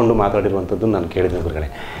ನೆನೆಸ್ಕೊಂಡು ಮಾತಾಡಿರುವಂಥದ್ದು ನಾನು ಕೇಳಿದ್ದೀನಿ ಗುರುಗಳೇ.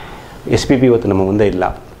 SPB ಇವತ್ತು ನಮ್ಮ ಮುಂದೆ ಇಲ್ಲ,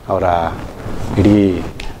 ಅವರ ಇಡೀ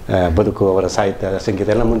ಬದುಕು, ಅವರ ಸಾಹಿತ್ಯ, ಸಂಗೀತ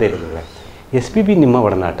ಎಲ್ಲ ಮುಂದೆ ಇದೆ ಗುರುಗಳೇ. SPB ನಿಮ್ಮ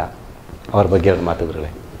ಒಡನಾಟ, ಅವ್ರ ಬಗ್ಗೆ ಎರಡು ಮಾತು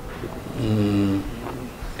ಗುರುಗಳೇ.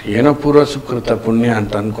 ಏನೋ ಪೂರ್ವ ಸುಕೃತ ಪುಣ್ಯ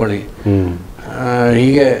ಅಂತ ಅಂದ್ಕೊಳ್ಳಿ.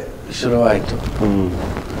 ಹೀಗೆ ಶುರುವಾಯಿತು.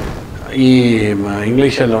 ಈ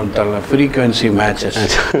ಇಂಗ್ಲೀಷಲ್ಲಿ ಉಂಟಲ್ಲ frequency matches,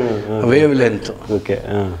 wave length. Okay.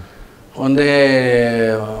 ಒಂದೇ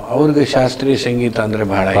ಅವ್ರಿಗೆ ಶಾಸ್ತ್ರೀಯ ಸಂಗೀತ ಅಂದರೆ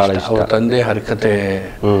ಭಾಳ ಇಷ್ಟ. ಅವ್ರ ತಂದೆ ಹರಕತೆ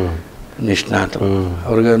ನಿಷ್ಣಾತ.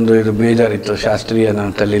 ಅವ್ರಿಗೊಂದು ಇದು ಬೇಜಾರಿತ್ತು, ಶಾಸ್ತ್ರೀಯ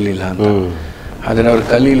ನಾನು ಕಲೀಲಿಲ್ಲ ಅಂತ. ಆದರೆ ಅವ್ರು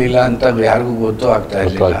ಕಲೀಲಿಲ್ಲ ಅಂತ ಯಾರಿಗೂ ಗೊತ್ತೂ ಆಗ್ತಾ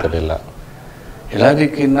ಇರಲಿಲ್ಲ.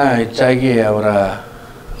 ಎಲ್ಲದಕ್ಕಿಂತ ಹೆಚ್ಚಾಗಿ ಅವರ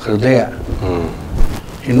ಹೃದಯ.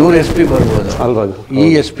 200 SP ಬರ್ಬೋದು ಅಲ್ವಾ, ಈ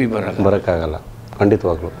SP ಬರೋಕ್ಕಾಗಲ್ಲ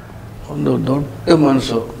ಖಂಡಿತವಾಗ್ಲು. ಒಂದು ದೊಡ್ಡ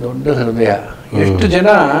ಮನಸ್ಸು, ದೊಡ್ಡ ಹೃದಯ. ಎಷ್ಟು ಜನ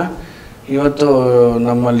ಇವತ್ತು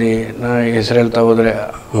ನಮ್ಮಲ್ಲಿ ಹೆಸರು ಹೇಳ್ತಾ ಹೋದರೆ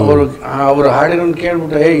ಅವರು ಹಾಡಿರೋದು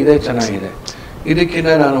ಕೇಳ್ಬಿಟ್ಟು ಇದೇ ಚೆನ್ನಾಗಿದೆ,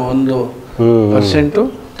 ಇದಕ್ಕಿಂತ ನಾನು 1%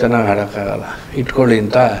 ಚೆನ್ನಾಗಿ ಹಾಡೋಕ್ಕಾಗಲ್ಲ, ಇಟ್ಕೊಳ್ಳಿ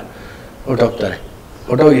ಅಂತ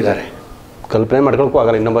ಹೊಟ್ಟೋಗಿದ್ದಾರೆ. ಕಲ್ಪನೆ ಮಾಡ್ಕೊಳಕ್ಕೂ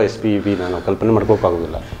ಆಗಲ್ಲ. ಇನ್ನೊಬ್ಬ SPB ನಾನು ಕಲ್ಪನೆ ಮಾಡ್ಕೊಳಕ್ಕೂ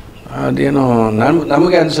ಆಗೋದಿಲ್ಲ. ಅದೇನೋ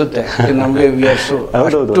ನಮಗೆ ಅನಿಸುತ್ತೆ, ನಮಗೆ ವ್ಯರ್ಸು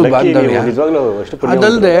ಅಷ್ಟು ಬಾಂಧವ್ಯ.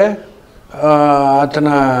 ಅದಲ್ಲದೆ ಆತನ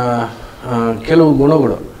ಕೆಲವು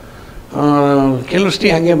ಗುಣಗಳು, ಕೆಲವಷ್ಟಿ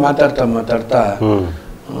ಹಾಗೆ ಮಾತಾಡ್ತಾ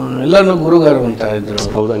ಎಲ್ಲನೂ ಗುರುಗಾರು ಅಂತ ಇದ್ರು.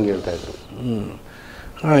 ಹೌದು, ಹಂಗೆ ಹೇಳ್ತಾ ಇದ್ರು.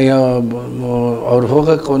 ಅವ್ರು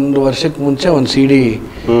ಹೋಗಕ್ಕೆ 1 ವರ್ಷಕ್ಕೆ ಮುಂಚೆ ಒಂದು CD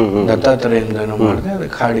ದತ್ತಾತ್ರೇಯಂದನೂ ಮಾಡಿದೆ,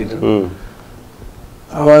 ಅದಕ್ಕೆ ಹಾಡಿದ್ರು.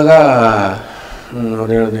 ಆವಾಗ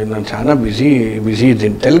ಅವ್ರು ಹೇಳಿದ್ರು, ನಾನು ಚೆನ್ನಾಗಿ ಬಿಸಿ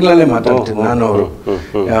ಇದ್ದೀನಿ, ತೆಲುಗಿನಲ್ಲೇ ಮಾತಾಡ್ತೀನಿ ನಾನು.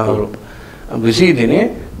 ಅವರು ಬಿಸಿ ಇದ್ದೀನಿ,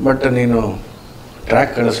 ಬಟ್ ನೀನು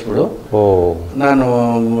ಟ್ರ್ಯಾಕ್ ಕಳಿಸ್ಬಿಡು. ನಾನು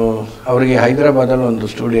ಅವರಿಗೆ ಹೈದರಾಬಾದಲ್ಲಿ ಒಂದು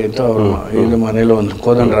ಸ್ಟುಡಿಯೋ ಇತ್ತು, ಅವರು ಇದು ಮನೇಲಿ ಒಂದು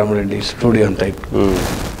ಕೋದಂಡರಾಮ ರೆಡ್ಡಿ ಸ್ಟುಡಿಯೋ ಅಂತ ಇತ್ತು.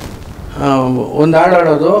 ಒಂದು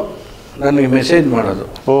ಹಾಡಾಡೋದು, ನನಗೆ ಮೆಸೇಜ್ ಮಾಡೋದು,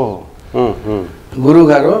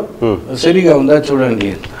 ಗುರುಗಾರು ಸರಿಗ ಒಂದ ಚೂಡಂಗಿ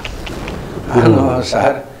ಅಂತ. ನಾನು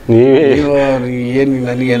ಸಾರ್ ಏನು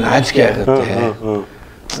ನನಗೆ ನಾಚಿಕೆ ಆಗುತ್ತೆ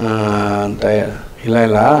ಅಂತ.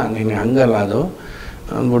 ಇಲ್ಲ ನೀನು ಹಂಗಲ್ಲ ಅದು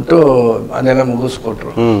ಅಂದ್ಬಿಟ್ಟು ಅದೆಲ್ಲ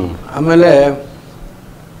ಮುಗಿಸ್ಕೊಟ್ರು. ಆಮೇಲೆ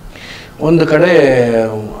ಒಂದು ಕಡೆ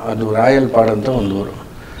ಅದು ರಾಯಲ್ಪಾಡ್ ಅಂತ ಒಂದು ಊರು,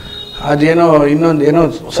 ಅದೇನೋ ಇನ್ನೊಂದೇನೋ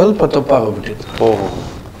ಸ್ವಲ್ಪ ತಪ್ಪಾಗೋಗ್ಬಿಟ್ಟಿತ್ತು.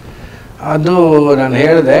 ಅದು ನಾನು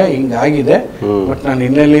ಹೇಳಿದೆ ಹಿಂಗಾಗಿದೆ, ಬಟ್ ನಾನು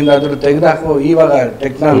ಇನ್ನೆಲ್ಲಿಂದಾದರೂ ತೆಗೆದಾಕೋ ಇವಾಗ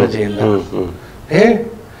ಟೆಕ್ನಾಲಜಿಯಿಂದ.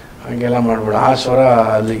 ಹಂಗೆಲ್ಲ ಮಾಡ್ಬೇಡ, ಆ ಸ್ವರ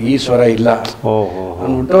ಅದು ಈ ಸ್ವರ ಇಲ್ಲ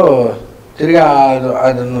ಅಂದ್ಬಿಟ್ಟು ತಿರ್ಗಾ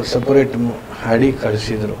ಅದನ್ನು ಸಪರೇಟ್ ಹಾಡಿ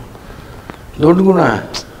ಕಳಿಸಿದ್ರು. ದೊಡ್ಡ ಗುಣ,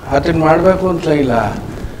 ಆತನ ಮಾಡಬೇಕು ಅಂತ ಇಲ್ಲ,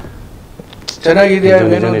 ಚೆನ್ನಾಗಿದೆಯಾ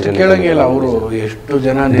ಏನು ಅಂತ ಕೇಳಂಗಿಲ್ಲ. ಅವರು ಎಷ್ಟು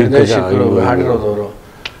ಜನ ನಿರ್ದೇಶಕರು ಹಾಡಿರೋದವರು.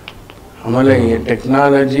 ಆಮೇಲೆ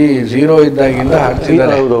ಟೆಕ್ನಾಲಜಿ 0 ಇದ್ದಾಗಿಂದ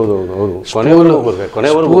ಹಾಡ್ತಿದ್ದಾರೆ.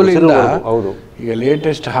 ಸ್ಕೂಲಿಂದ ಈಗ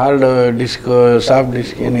latest hard disk, soft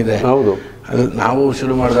disc ಏನಿದೆ, ಅದು ನಾವು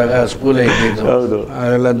ಶುರು ಮಾಡಿದಾಗ ಸ್ಕೂಲೇ ಇದ್ದಿದ್ದು,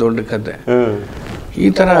 ಅದೆಲ್ಲ ದೊಡ್ಡ ಕತೆ. ಈ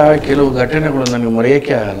ಥರ ಕೆಲವು ಘಟನೆಗಳು ನನಗೆ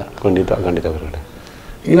ಮರೆಯೋಕ್ಕೆ ಆಗಲ್ಲ. ಖಂಡಿತ.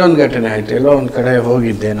 ಇನ್ನೊಂದು ಘಟನೆ ಆಯಿತು. ಎಲ್ಲೋ ಒಂದು ಕಡೆ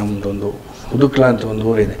ಹೋಗಿದ್ದೆ, ನಮ್ಮದೊಂದು ಹುದುಕ್ಲ ಅಂತ ಒಂದು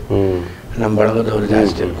ಊರಿದೆ, ನಮ್ಮ ಬಳಗದವ್ರು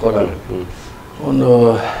ಜಾಸ್ತಿ ಕೋಲಾರ. ಒಂದು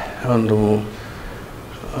ಒಂದು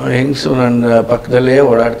ಹೆಂಗಸು ನನ್ನ ಪಕ್ಕದಲ್ಲೇ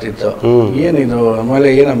ಓಡಾಡ್ತಿತ್ತು. ಏನಿದು ಆಮೇಲೆ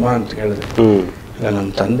ಏನಮ್ಮ ಅಂತ ಕೇಳಿದೆ. ಇಲ್ಲ ನಮ್ಮ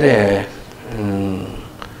ತಂದೆ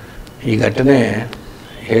ಈ ಘಟನೆ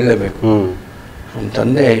ಹೇಳಲೇಬೇಕು. ನಮ್ಮ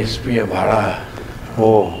ತಂದೆ SP ಭಾಳ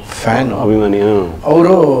ಫ್ಯಾನು, ಅಭಿಮಾನಿ.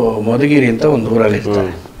 ಅವರು ಮಧುಗಿರಿ ಅಂತ ಒಂದು ಊರಲ್ಲಿ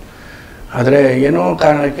ಇರ್ತಾರೆ. ಆದರೆ ಏನೋ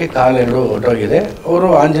ಕಾರಣಕ್ಕೆ ಕಾಲೆರಡು ಹೊರಟೋಗಿದೆ. ಅವರು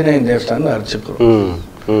ಆಂಜನೇಯನ ದೇವಸ್ಥಾನದ ಅರ್ಚಕರು.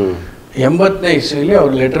 80ನೇ ಇಸ್ವಿಲಿ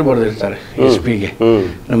ಅವ್ರು ಲೆಟ್ರ್ ಬರೆದಿರ್ತಾರೆ SP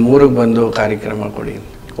ನಮ್ಮ ಊರಿಗೆ ಬಂದು ಕಾರ್ಯಕ್ರಮ ಕೊಡಿ.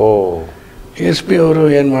 SP ಅವರು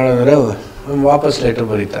ಏನು ಮಾಡಿದ್ರೆ ವಾಪಸ್ ಲೆಟ್ರ್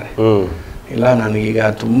ಬರೀತಾರೆ. ಇಲ್ಲ ನನಗೀಗ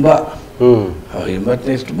ತುಂಬ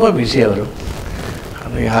 80ನೇ ತುಂಬ ಬಿಸಿ ಅವರು,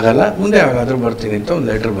 ಆಗಲ್ಲ, ಮುಂದೆ ಯಾವಾಗಾದ್ರೂ ಬರ್ತೀನಿ ಅಂತ ಒಂದು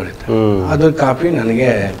ಲೆಟ್ರ್ ಬರೀತಾರೆ. ಅದ್ರ ಕಾಪಿ ನನಗೆ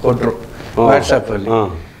ಕೊಟ್ಟರು ವಾಟ್ಸಪ್ಪಲ್ಲಿ.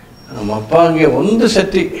 ನಮ್ಮಪ್ಪಗೆ ಒಂದು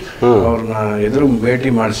ಸತಿ ಅವ್ರನ್ನ ಎದುರು ಭೇಟಿ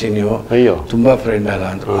ಮಾಡಿಸಿ, ನೀವು ತುಂಬ ಫ್ರೆಂಡ್ ಅಲ್ಲ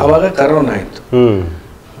ಅಂದರು. ಆವಾಗ ಕರೋನಾ ಆಯಿತು.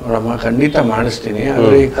 ನೋಡಮ್ಮ ಖಂಡಿತ ಮಾಡಿಸ್ತೀನಿ,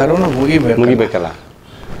 ಆದರೆ ಈ ಕರೋನಾ ಮುಗಿಬೇಕಲ್ಲ,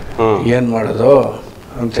 ಏನು ಮಾಡೋದು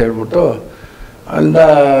ಅಂತ ಹೇಳ್ಬಿಟ್ಟು ಅಂದ.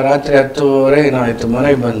 ರಾತ್ರಿ 10:30 ಏನಾಯಿತು,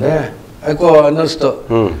 ಮನೆಗೆ ಬಂದೆ. ಯಾಕೋ ಅನ್ನಿಸ್ತು.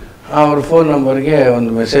 ಅವ್ರ ಫೋನ್ ನಂಬರ್ಗೆ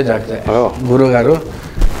ಒಂದು ಮೆಸೇಜ್ ಹಾಕ್ದೆ, ಗುರುಗಾರು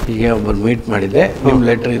ಹೀಗೆ ಒಬ್ಬರು ಮೀಟ್ ಮಾಡಿದ್ದೆ, ನಿಮ್ಮ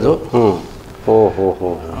ಲೆಟ್ರ್ ಇದು.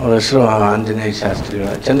 ಅವ್ರ ಹೆಸರು ಆಂಜನೇಯ ಶಾಸ್ತ್ರಿಗಳ,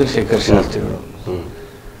 ಚಂದ್ರಶೇಖರ್ ಶಾಸ್ತ್ರಿಗಳು.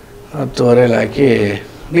 10:30 ಹಾಕಿ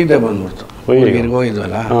ನಿದ್ದೆ ಬಂದ್ಬಿಡ್ತು. ಊರಿಗಿರ್ಗೆ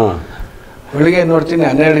ಹೋಗಿದ್ವಲ್ಲ, ಬೆಳಿಗ್ಗೆ ನೋಡ್ತೀನಿ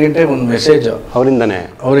 12 ಗಂಟೆ ಒಂದು ಮೆಸೇಜು ಅವರಿಂದಾನೆ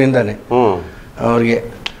ಅವ್ರಿಗೆ,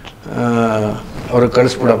 ಅವ್ರಿಗೆ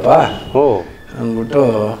ಕಳಿಸ್ಬಿಡಪ್ಪ ಅಂದ್ಬಿಟ್ಟು,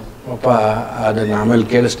 ಪಾಪ ಅದನ್ನು ಆಮೇಲೆ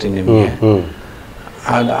ಕೇಳಿಸ್ತೀನಿ ನಿಮಗೆ.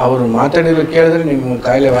 ಅದು ಅವರು ಮಾತಾಡಿದ್ರು ಕೇಳಿದ್ರೆ ನಿಮ್ಮ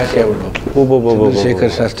ಕಾಯಿಲೆ ವಾಸಿ ಆಗ್ಬಿಡ್ಬೇಕು.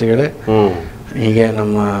 ಶೇಖರ್ ಶಾಸ್ತ್ರಿಗಳೇ, ಹೀಗೆ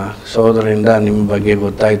ನಮ್ಮ ಸಹೋದರಿಂದ ನಿಮ್ಮ ಬಗ್ಗೆ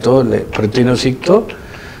ಗೊತ್ತಾಯಿತು, ಪ್ರತಿನೂ ಸಿಕ್ತು,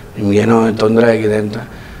 ನಿಮ್ಗೇನೋ ತೊಂದರೆ ಆಗಿದೆ ಅಂತ.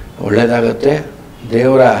 ಒಳ್ಳೇದಾಗತ್ತೆ,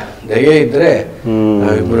 ದೇವರ ದಯೆ ಇದ್ದರೆ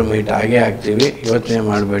ನಾವಿಬ್ಬರು ಮೀಟ್ ಆಗೇ ಆಗ್ತೀವಿ, ಯೋಚನೆ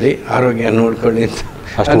ಮಾಡಬೇಡಿ, ಆರೋಗ್ಯ ನೋಡ್ಕೊಳ್ಳಿ ಅಂತ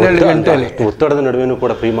 12 ಗಂಟೆಯಲ್ಲಿ. ಒತ್ತಡದ ನಡುವೆನೂ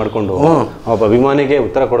ಕೂಡ ಫ್ರೀ ಮಾಡಿಕೊಂಡು ಒಬ್ಬ ಅಭಿಮಾನಿಗೆ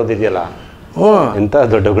ಉತ್ತರ ಕೊಡೋದಿದೆಯಲ್ಲ, ಎಂಥ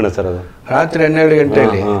ದೊಡ್ಡ ಗುಣ ಸರ್ ಅದು. ರಾತ್ರಿ 12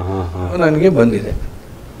 ಗಂಟೆಯಲ್ಲಿ ನನಗೆ ಬಂದಿದೆ.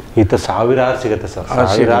 ಈತ ಸಾವಿರಾರು ಸಿಗುತ್ತೆ ಸರ್,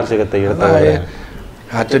 ಸಾವಿರಾರು ಸಿಗುತ್ತೆ. ಹೇಳ್ತಾರೆ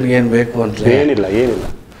ಆತನಿಗೆ ಏನು ಬೇಕು ಅಂತ ಏನಿಲ್ಲ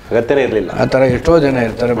ಅಗತ್ಯನೇ ಇರಲಿಲ್ಲ. ಆ ಥರ ಎಷ್ಟೋ ಜನ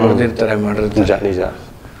ಇರ್ತಾರೆ, ಬರೆದಿರ್ತಾರೆ, ಮಾಡಿರ್ತಾರೆ. ನಿಜ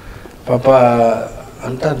ಪಾಪ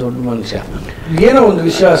ಅಂತ ದೊಡ್ಡ ಮನುಷ್ಯ. ಏನೋ ಒಂದು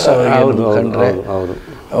ವಿಶ್ವಾಸ ಕಂಡ್ರೆ.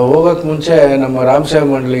 ಹೋಗೋಕ್ಕೆ ಮುಂಚೆ ನಮ್ಮ ರಾಮಸೇವಾ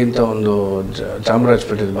ಮಂಡಳಿ ಅಂತ ಒಂದು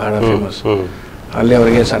ಚಾಮರಾಜಪೇಟೆದು ಬಹಳ ಫೇಮಸ್, ಅಲ್ಲಿ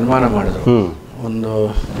ಅವರಿಗೆ ಸನ್ಮಾನ ಮಾಡಿದ್ರು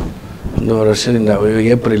ಒಂದು ವರ್ಷದಿಂದ.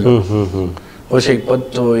 ಏಪ್ರಿಲ್, ಬಹುಶಃ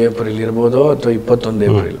 20 ಏಪ್ರಿಲ್ ಇರ್ಬೋದು ಅಥವಾ 21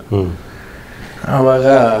 ಏಪ್ರಿಲ್. ಆವಾಗ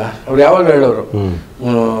ಅವ್ರು ಯಾವಾಗ ಹೇಳೋರು,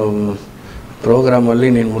 ಪ್ರೋಗ್ರಾಮಲ್ಲಿ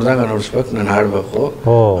ನೀನು ಮುರಿದಾಗ ನೋಡಿಸ್ಬೇಕು, ನಾನು ಹಾಡಬೇಕು,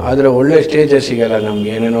 ಆದರೆ ಒಳ್ಳೆ ಸ್ಟೇಜೇ ಸಿಗಲ್ಲ ನಮ್ಗೆ,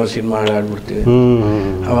 ಏನೇನೋ ಸಿನಿಮಾ ಹಾಡ್ಬಿಡ್ತೀವಿ.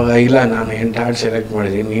 ಅವಾಗ ಇಲ್ಲ, ನಾನು 8 ಹಾಡು ಸೆಲೆಕ್ಟ್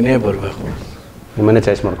ಮಾಡಿದ್ದೀನಿ, ನೀನೇ ಬರಬೇಕು, ನಿಮ್ಮನ್ನೇ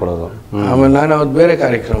ಚಾಯ್ಸ್ ಮಾಡ್ಕೊಳ್ಳೋದು. ಆಮೇಲೆ ನಾನು ಅವತ್ತು ಬೇರೆ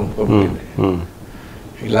ಕಾರ್ಯಕ್ರಮ ಹೋಗ್ಬಿಟ್ಟಿದ್ದೆ.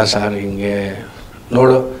 ಇಲ್ಲ ಸರ್, ಹಿಂಗೆ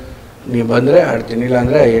ನೋಡು, ನೀವು ಬಂದರೆ ಆಡ್ತೀನಿ, ಇಲ್ಲ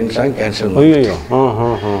ಅಂದರೆ 8 ಸಾಂಗ್ ಕ್ಯಾನ್ಸಲ್ ಮಾಡಿ.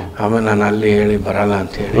 ಆಮೇಲೆ ನಾನು ಅಲ್ಲಿ ಹೇಳಿ ಬರಲ್ಲ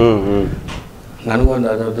ಅಂತ ಹೇಳಿ, ನನಗೊಂದು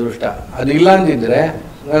ಅದು ಅದೃಷ್ಟ. ಅದಿಲ್ಲ ಅಂದಿದ್ರೆ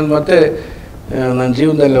ನಾನು ಮತ್ತೆ ನನ್ನ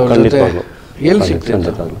ಜೀವನದಲ್ಲಿ ಅವ್ರ ಜೊತೆ ಎಲ್ಲಿ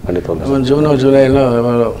ಸಿಗ್ತಿತ್ತು. ನಮ್ಮ ಜೂಲೈ ಎಲ್ಲ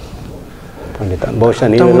ಖಂಡಿತ. ಬಹುಶಃ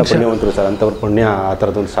ನೀವೆಲ್ಲ ಪುಣ್ಯವಂತರು ಸರ್, ಅಂಥವ್ರ ಪುಣ್ಯ ಆ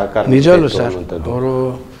ಥರದೊಂದು ಸಹಕಾರ ನಿಜವಲ್ಲೂ ಸರ್. ಅವರು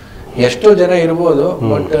ಎಷ್ಟೋ ಜನ ಇರ್ಬೋದು,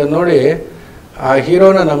 ಬಟ್ ನೋಡಿ ಆ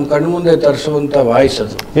ಹೀರೋನ ನಮ್ಮ ಕಣ್ಣು ಮುಂದೆ ತರಿಸುವಂಥ ವಾಯ್ಸ್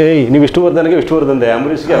ಅದು. ನೀವು ವಿಷ್ಣುವರ್ಧನ್ಗೆ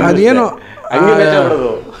ಅಂಬರೀಷ್ಗೆ ಅದೇನೋ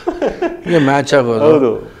ಹೀಗೆ ಮ್ಯಾಚ್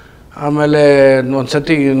ಆಗೋದು. ಆಮೇಲೆ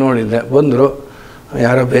ಒಂದ್ಸತಿ ನೋಡಿದ್ದೆ, ಬಂದರು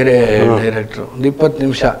ಯಾರೋ ಬೇರೆ ಡೈರೆಕ್ಟ್ರು, ಒಂದು 20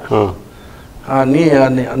 ನಿಮಿಷ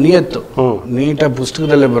ನಿಯತ್ತು ನೀಟಾಗಿ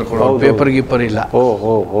ಪುಸ್ತಕದಲ್ಲೇ ಬರ್ಕೊಳ್ಳೋ, ಪೇಪರ್ ಗೀಪರ್ ಇಲ್ಲ,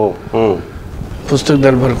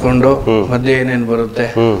 ಪುಸ್ತಕದಲ್ಲಿ ಬರ್ಕೊಂಡು ಮಧ್ಯೆ ಏನೇನು ಬರುತ್ತೆ,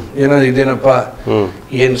 ಏನಾದ್ರು ಇದೇನಪ್ಪ,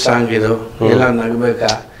 ಏನು ಸಾಂಗ್ ಇದು, ಎಲ್ಲ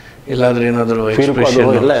ನಗಬೇಕಾ, ಇಲ್ಲಾಂದ್ರೆ ಏನಾದ್ರು ಎಕ್ಸ್ಪ್ರೆಷನ್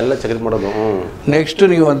ಎಲ್ಲ ಚೆಕ್ ಮಾಡೋದು. ನೆಕ್ಸ್ಟ್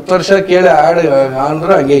ನೀವು 10 ವರ್ಷ ಕೇಳಿ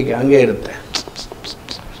ಅಂದ್ರೆ ಹಂಗೆ ಇರುತ್ತೆ.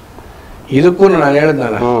 ಇದಕ್ಕೂ ನಾನು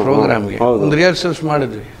ಹೇಳಿದ್ನಲ್ಲ, ಪ್ರೋಗ್ರಾಮ್ಗೆ ಒಂದು ರಿಹರ್ಸಲ್ಸ್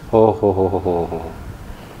ಮಾಡಿದ್ವಿ.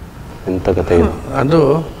 ಎಂಥ ಕಥೆ ಇದು. ಅದು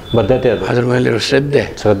ಬದ್ಧತೆ, ಅದು ಅದ್ರ ಮೇಲೆ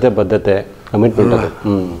ಶ್ರದ್ಧೆ, ಬದ್ಧತೆ, ಕಮಿಟ್ಮೆಂಟ್.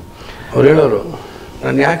 ಅವ್ರು ಹೇಳೋರು,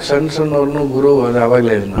 ನಾನು ಯಾಕೆ ಸಣ್ಣವ್ರನ್ನು ಗುರು ಅದು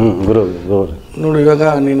ಆವಾಗಲೇ ಗುರು ನೋಡು, ಇವಾಗ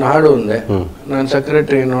ನೀನು ಹಾಡು ಒಂದೆ, ನಾನು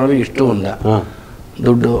ಸೆಕ್ರೆಟರಿ ನೋಡಿ ಇಷ್ಟು ಒಂದ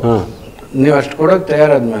ದುಡ್ಡು, ನೀವು ಅಷ್ಟು ಕೊಡೋಕೆ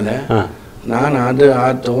ತಯಾರಾದ್ಮೇಲೆ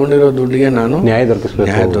ನಾನು ತೊಗೊಂಡಿರೋ ದುಡ್ಡಿಗೆ ನಾನು ನ್ಯಾಯ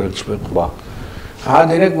ದೊರಕಿಸ್ಬೇಕು. ಆ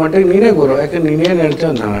ದಿನಕ್ಕೆ ಮಟ್ಟಿಗೆ ನೀನೇ ಗುರು, ಯಾಕಂದ್ರೆ ನೀನೇನು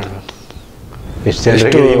ಹೇಳ್ತೇವೆ ನಾನು ಆಡ್ಬೇಕು.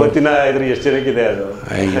 ಇವತ್ತಿನ ಎಷ್ಟು ಜನಕ್ಕಿದೆ ಅದು,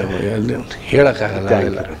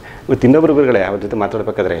 ಹೇಳೋಕ್ಕಾಗಲ್ಲ. ಇವತ್ತು ಇನ್ನೊಬ್ಬರು ಗುರುಗಳೇ ಅವ್ರ ಜೊತೆ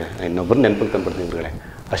ಮಾತಾಡಬೇಕಾದ್ರೆ ಇನ್ನೊಬ್ಬರು ನೆನಪಿಗೆ ತಂದ್ಬಿಡ್ತೀನಿ ಗುರುಗಳೇ.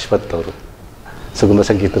 ಅಶ್ವಥ್ ಅವರು ಸುಗಮ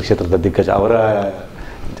ಸಂಗೀತ ಕ್ಷೇತ್ರದ ದಿಗ್ಗಜ, ಅವರ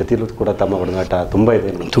ಜೊತೆಲೂ ಕೂಡ ತಮ್ಮ ಒಡನಾಟ ತುಂಬ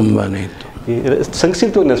ಇದೆ, ತುಂಬಾ ಇತ್ತು.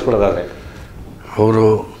 ಸಂಕ್ಷಿಪ್ತವಾಗಿ ನೆನೆಸ್ಕೊಳ್ಳೋದಾದ್ರೆ ಅವರು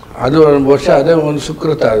ಅದು ಒಂದು ವರ್ಷ, ಅದೇ ಒಂದು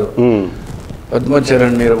ಸುಕೃತ. ಅದು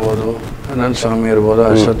ಪದ್ಮಚರಣ್ ಇರ್ಬೋದು, ಅನಂತ ಸ್ವಾಮಿ ಇರ್ಬೋದು,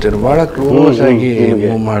 ಅಶ್ವಥ್ ಇರ್ಬೋದು, ಭಾಳ ಕ್ಲೋಸ್ ಆಗಿ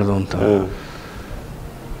ಮೂವ್ ಮಾಡ್ದು ಅಂತ.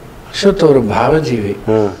 ಅಶ್ವಥ್ ಅವರು ಭಾವಜೀವಿ,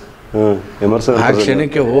 ಆ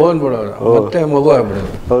ಕ್ಷಣಕ್ಕೆ ಹೋಗ್ಬಿಡೋರು, ಮತ್ತೆ ಮಗು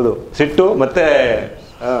ಆಗ್ಬಿಡೋರು. ಹೌದು, ಸಿಟ್ಟು ಮತ್ತೆ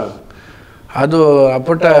ಅದು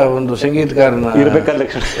ಅಪ್ಪಟ ಒಂದು ಸಂಗೀತಗಾರನ ಇರ್ಬೇಕಾದ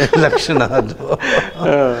ಲಕ್ಷಣ ಅದು.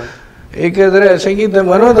 ಏಕೆಂದ್ರೆ ಸಂಗೀತ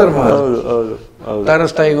ಮನೋಧರ್ಮ.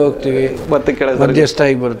 ತಾರಸ್ಥಾಯಿಗೆ ಹೋಗ್ತೀವಿ, ಮತ್ತೆ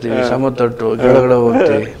ಮಧ್ಯಸ್ಥಾಯಿಗೆ ಬರ್ತೀವಿ, ಸಮತಟ್ಟು ಕೆಳಗಡೆ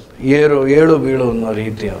ಹೋಗ್ತೀವಿ, ಏಳು ಬೀಳು ಅನ್ನೋ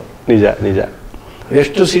ರೀತಿ ಅವರು. ನಿಜ ನಿಜ.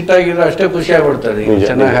 ಎಷ್ಟು ಸಿಟ್ಟಾಗಿದ್ರೆ ಅಷ್ಟೇ ಖುಷಿ ಆಗ್ಬಿಡ್ತಾರೆ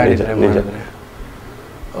ಚೆನ್ನಾಗಿ ಹಾಡಿದ್ರೆ ಮಾಡಿದ್ರೆ.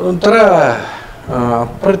 ಅದೊಂಥರ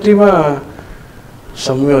ಅಪ್ರತಿಮ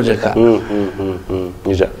ಸಂಯೋಜಕ.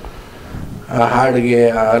 ನಿಜ. ಆ ಹಾಡಿಗೆ,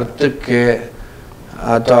 ಆ ಅರ್ಥಕ್ಕೆ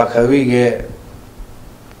ಅಥವಾ ಕವಿಗೆ,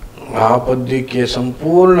 ಆ ಪದ್ಯಕ್ಕೆ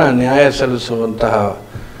ಸಂಪೂರ್ಣ ನ್ಯಾಯ ಸಲ್ಲಿಸುವಂತಹ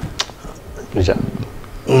ನಿಜ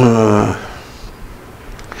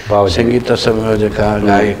ಸಂಗೀತ ಸಂಯೋಜಕ,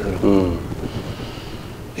 ಗಾಯಕರು.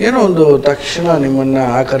 ಏನೋ ಒಂದು ತಕ್ಷಣ ನಿಮ್ಮನ್ನ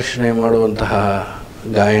ಆಕರ್ಷಣೆ ಮಾಡುವಂತಹ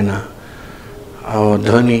ಗಾಯನ,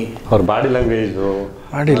 ಧ್ವನಿ, ಅವ್ರ ಬಾಡಿ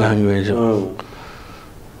ಲ್ಯಾಂಗ್ವೇಜು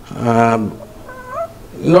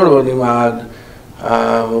ನೋಡ್ಬೋದು. ನಿಮ್ಮ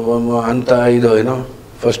ಅಂತ ಇದು ಏನೋ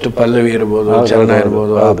ಫಸ್ಟ್ ಪಲ್ಲವಿ ಇರ್ಬೋದು, ಚರಣ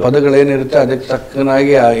ಇರ್ಬೋದು, ಆ ಪದಗಳೇನಿರುತ್ತೆ ಅದಕ್ಕೆ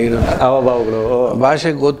ತಕ್ಕನಾಗಿ ಇರುತ್ತೆ.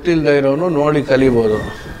 ಭಾಷೆ ಗೊತ್ತಿಲ್ಲದೆ ಇರೋನು ನೋಡಿ ಕಲಿಬೋದು.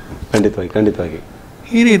 ಖಂಡಿತವಾಗಿ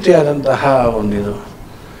ಈ ರೀತಿಯಾದಂತಹ ಒಂದಿದು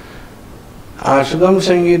ಆ ಸುಗಮ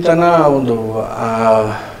ಸಂಗೀತನ ಒಂದು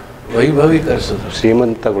ವೈಭವೀಕರಿಸೋದು,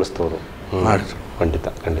 ಶ್ರೀಮಂತಗೊಳಿಸ್ತವ್ರು ಮಾಡಿದ್ರು. ಖಂಡಿತ.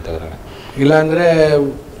 ಇಲ್ಲಾಂದರೆ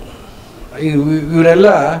ಇವರೆಲ್ಲ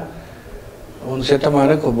ಒಂದು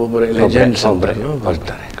ಶತಮಾನಕ್ಕೆ ಒಬ್ಬೊಬ್ಬರು ಲೆಜೆಂಡ್ಸ್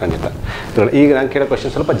ಬರ್ತಾರೆ. ಖಂಡಿತ. ಈಗ ನಾನು ಕೇಳೋ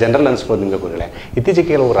ಕ್ವಶನ್ ಸ್ವಲ್ಪ ಜನರಲ್ ಅನ್ಸ್ಬೋದು ನಿಮಗೆ ಗುರುಗಳೇ. ಇತ್ತೀಚೆಗೆ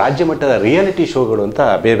ಕೆಲವು ರಾಜ್ಯ ಮಟ್ಟದ ರಿಯಾಲಿಟಿ ಶೋಗಳು ಅಂತ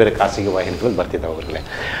ಬೇರೆ ಬೇರೆ ಖಾಸಗಿ ವಾಹಿನಿಗಳು ಬರ್ತಿದ್ದಾವೆ ಗುರುಗಳೇ.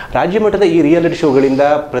 ರಾಜ್ಯ ಮಟ್ಟದ ಈ ರಿಯಾಲಿಟಿ ಶೋಗಳಿಂದ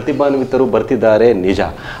ಪ್ರತಿಭಾನ್ವಿತರು ಬರ್ತಿದ್ದಾರೆ ನಿಜ.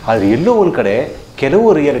 ಆದರೆ ಎಲ್ಲೋ ಒಂದು ಕಡೆ ಕೆಲವು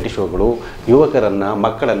ರಿಯಾಲಿಟಿ ಶೋಗಳು ಯುವಕರನ್ನು,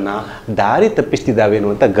 ಮಕ್ಕಳನ್ನು ದಾರಿ ತಪ್ಪಿಸ್ತಿದ್ದಾವೆ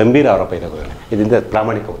ಅನ್ನುವಂಥ ಗಂಭೀರ ಆರೋಪ ಇದೆ ಗುರುಗಳೇ. ಇದರಿಂದ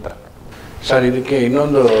ಪ್ರಾಮಾಣಿಕ ಉತ್ತರ ಸರ್. ಇದಕ್ಕೆ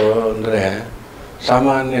ಇನ್ನೊಂದು ಅಂದರೆ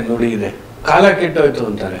ಸಾಮಾನ್ಯ ನುಡಿ ಇದೆ, ಕಾಲ ಕೆಟ್ಟೋಯ್ತು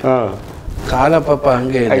ಅಂತಾರೆ. ಕಾಲ ಪಾಪ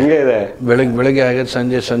ಹಂಗೆ ಇದೆ. ಬೆಳಗ್ಗೆ ಆಗತ್ತೆ,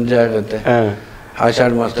 ಸಂಜೆ ಆಗತ್ತೆ.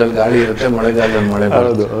 ಆಷಾಢ ಮಾಸದಲ್ಲಿ ಗಾಳಿ ಇರುತ್ತೆ, ಮಳೆಗಾಲದಲ್ಲಿ ಮಳೆ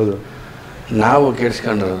ಬರೋದು. ನಾವು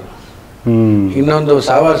ಕೆಡ್ಸ್ಕೊಂಡಿರೋದು. ಇನ್ನೊಂದು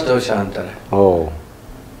ಸಹವಾಸ ದೋಷ ಅಂತಾರೆ.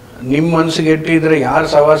 ನಿಮ್ಮ ಮನಸ್ಸಿಗೆ ಇಟ್ಟಿದ್ರೆ ಯಾರು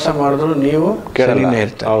ಸಹವಾಸ ಮಾಡಿದ್ರು ನೀವು ಸರಿನೇ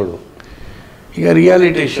ಇರ್ತಾರೆ. ಈಗ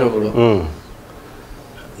ರಿಯಾಲಿಟಿ ಶೋಗಳು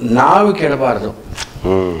ನಾವು ಕೆಡಬಾರ್ದು.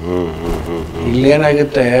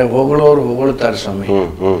 ಇಲ್ಲೇನಾಗುತ್ತೆ, ಹೊಗಳೋರು ಹೊಗಳ್ತಾರೆ ಸ್ವಾಮಿ.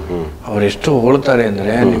 ಅವರೆಷ್ಟು ಹೊಗಳ್ತಾರೆ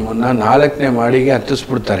ಅಂದ್ರೆ ನಿಮ್ಮನ್ನ 4ನೇ ಮಾಡಿಗೆ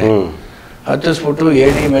ಹತ್ತಿಸ್ಬಿಡ್ತಾರೆ. ಹತ್ತಿಸ್ಬಿಟ್ಟು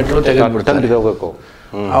ಏಣಿ ಮೆಟ್ಲು ತೆಗೆದ್ಬಿಡ್ತಾರೆ.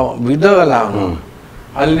 ಬಿದ್ದವಲ್ಲ ಅವನು,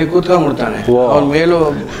 ಅಲ್ಲಿ ಕೂತ್ಕೊಂಡ್ಬಿಡ್ತಾನೆ. ಅವನ ಮೇಲೂ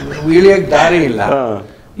ಇಳಿಯಕ್ ದಾರಿ ಇಲ್ಲ,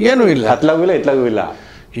 ಏನೂ ಇಲ್ಲ, ಇಲ್ಲ.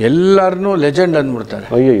 ಎಲ್ಲಾರನ್ನೂ ಲೆಜೆಂಡ್ ಅಂದ್ಬಿಡ್ತಾರೆ.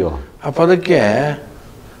 ಅಯ್ಯೋ, ಆ ಪದಕ್ಕೆ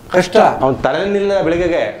ಕಷ್ಟ. ಅವನ ತಲೆನಿಲ್ಲ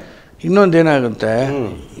ಬೆಳಗ್ಗೆ. ಇನ್ನೊಂದೇನಾಗುತ್ತೆ,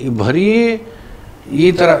 ಈ ಬರೀ ಈ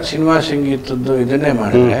ಥರ ಸಿನಿಮಾ ಸಂಗೀತದ್ದು ಇದನ್ನೇ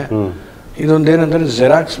ಮಾಡಿದ್ರೆ ಇದೊಂದೇನಂದ್ರೆ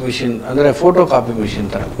ಜೆರಾಕ್ಸ್ ಮಿಷಿನ್, ಅಂದರೆ ಫೋಟೋ ಕಾಪಿ ಮಿಷಿನ್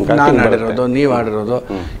ಥರ. ನಾನು ಹಾಡಿರೋದು, ನೀವು ಹಾಡಿರೋದು,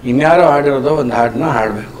 ಇನ್ಯಾರೋ ಹಾಡಿರೋದು ಒಂದು ಹಾಡನ್ನ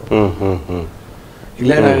ಹಾಡಬೇಕು.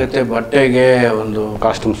 ಇಲ್ಲೇನಾಗುತ್ತೆ, ಬಟ್ಟೆಗೆ ಒಂದು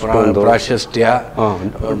ಕಾಸ್ಟ್ಯೂಮ್ಸ್, ಪ್ರಾಶಸ್ತ್ಯ,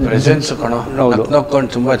 ಪ್ರೆಸೆನ್ಸ್ ಕಣೋ,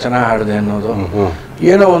 ನಕ್ಕೊಂಡು ತುಂಬ ಚೆನ್ನಾಗಿ ಹಾಡಿದೆ ಅನ್ನೋದು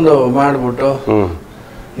ಏನೋ ಒಂದು ಮಾಡಿಬಿಟ್ಟು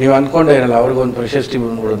ನೀವು ಅಂದ್ಕೊಂಡೇ ಇರಲ್ಲ, ಅವ್ರಿಗೊಂದು ಪ್ರಶಸ್ತಿ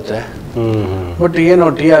ಬಂದ್ಬಿಡುತ್ತೆ. ಬಟ್ ಏನೋ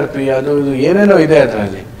TRP ಅದು ಇದು ಏನೇನೋ ಇದೆ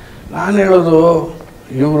ಅದರಲ್ಲಿ. ನಾನು ಹೇಳೋದು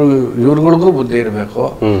ಇವ್ರುಗಳಿಗೂ ಬುದ್ಧಿ ಇರಬೇಕು,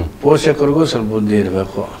 ಪೋಷಕರಿಗೂ ಸ್ವಲ್ಪ ಬುದ್ಧಿ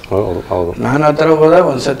ಇರಬೇಕು. ನಾನು ಆ ಥರ ಹೋದಾಗ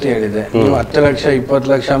ಒಂದ್ಸತಿ ಹೇಳಿದೆ, ನೀವು 10 ಲಕ್ಷ 20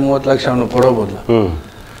 ಲಕ್ಷ 30 ಲಕ್ಷ ಅವನು ಕೊಡೋಬೋದಿಲ್ಲ.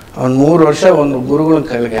 ಅವ್ನು 3 ವರ್ಷ ಒಂದು ಗುರುಗಳ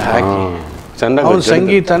ಕೈಗೆ ಹಾಕಿ ಅವ್ನ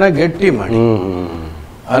ಸಂಗೀತನ ಗಟ್ಟಿ ಮಾಡಿ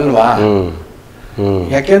ಅಲ್ವಾ.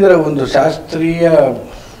 ಯಾಕೆಂದ್ರೆ ಒಂದು ಶಾಸ್ತ್ರೀಯ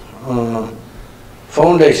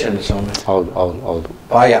ಫೌಂಡೇಶನ್ ಸ್ವಾಮಿ. ಹೌದು.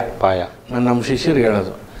 ಪಾಯ. ನಾನು ನಮ್ಮ ಶಿಷ್ಯರಿಗೆ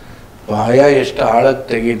ಹೇಳೋದು, ಪಾಯ ಎಷ್ಟು ಆಳಕ್ಕೆ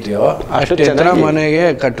ತೆಗಿತೀಯೋ ಅಷ್ಟು ಎತ್ತರ ಮನೆಗೆ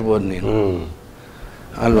ಕಟ್ಬೋದು ನೀನು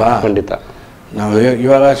ಅಲ್ವಾ. ಖಂಡಿತ. ನಾವು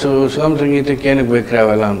ಇವಾಗ ಸುಗಮ ಸಂಗೀತಕ್ಕೆ ಏನಕ್ಕೆ ಬೇಕ್ರಿ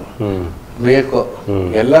ಅವೆಲ್ಲ ಬೇಕು,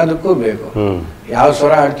 ಎಲ್ಲದಕ್ಕೂ ಬೇಕು. ಯಾವ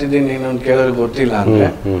ಸ್ವರ ಹಾಡ್ತಿದ್ದೀನಿ ನೀನು ಅಂತ ಕೇಳೋದು ಗೊತ್ತಿಲ್ಲ ಅಂದ್ರೆ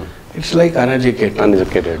ಇಟ್ಸ್ ಲೈಕ್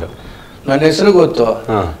ಅನ್ಎಜುಕೇಟೆಡ್. ನನ್ನ ಹೆಸರು ಗೊತ್ತು,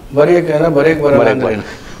 ಬರೆಯಕ್ಕೆ ಬರಲ್ಲ ಅಂದ್ರೆ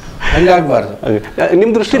ಹಂಗಾಗ್ಬಾರ್ದು.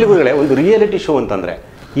 ನಿಮ್ಮ ದೃಷ್ಟಿಯಲ್ಲಿ ಗುರುಗಳೇ, ಒಂದು ರಿಯಾಲಿಟಿ ಶೋ ಅಂತಂದ್ರೆ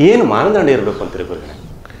ಏನು ಮಾನದಂಡ ಇರಬೇಕು ಅಂತೀರಿ ಗುರುಗಳೇ?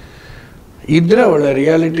 ಇದ್ರೆ ಒಳ್ಳೆ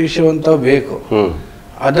ರಿಯಾಲಿಟಿ ಶೋ ಅಂತ ಬೇಕು.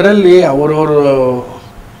 ಅದರಲ್ಲಿ ಅವರವರು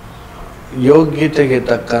ಯೋಗ್ಯತೆಗೆ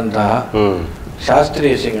ತಕ್ಕಂತಹ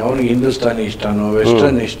ಶಾಸ್ತ್ರೀಯ ಸಿಂಗ್, ಅವನಿಗೆ ಹಿಂದೂಸ್ತಾನಿ ಇಷ್ಟನೋ,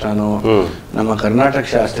 ವೆಸ್ಟರ್ನ್ ಇಷ್ಟನೋ, ನಮ್ಮ ಕರ್ನಾಟಕ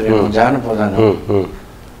ಶಾಸ್ತ್ರೀಯ, ಜಾನಪದನೋ,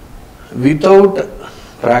 ವಿತೌಟ್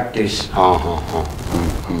ಪ್ರಾಕ್ಟೀಸ್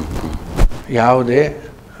ಯಾವುದೇ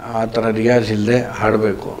ಆ ಥರ ರಿಯಾಜ್ ಇಲ್ಲದೆ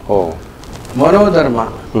ಹಾಡಬೇಕು. ಮನೋಧರ್ಮ,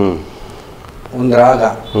 ಒಂದು ರಾಗ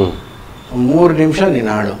 3 ನಿಮಿಷ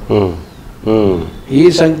ನೀನು ಹಾಡು, ಈ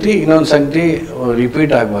ಸಂಗತಿ ಇನ್ನೊಂದು ಸಂಗತಿ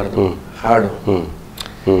ರಿಪೀಟ್ ಆಗಬಾರ್ದು ಹಾಡು.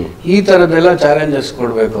 ಈ ಥರದ್ದೆಲ್ಲ ಚಾಲೆಂಜಸ್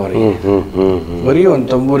ಕೊಡಬೇಕು ಅವ್ರಿಗೆ. ಬರೀ ಒಂದು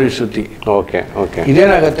ತಂಬೂರಿ ಶ್ರುತಿ.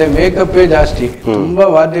 ಇದೇನಾಗತ್ತೆ, ಮೇಕಪ್ಪೇ ಜಾಸ್ತಿ, ತುಂಬಾ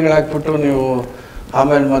ವಾದ್ಯಗಳು ಹಾಕ್ಬಿಟ್ಟು ನೀವು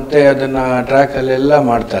ಆಮೇಲೆ ಮತ್ತೆ ಅದನ್ನ ಟ್ರ್ಯಾಕ್ ಅಲ್ಲೆಲ್ಲ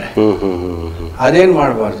ಮಾಡ್ತಾರೆ. ಅದೇನ್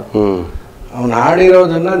ಮಾಡಬಾರ್ದು. ಅವ್ನು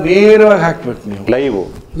ಹಾಡಿರೋದನ್ನ ನೇರವಾಗಿ ಹಾಕ್ಬೇಕು ನೀವು.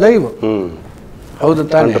 ಲೈವ್ ಹೌದು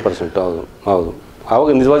ತಾನೇ? ಹೌದು. ಅವಾಗ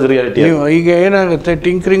ನಿಜವಾದ ರಿಯಾಲಿಟಿ. ಈಗ ಏನಾಗುತ್ತೆ,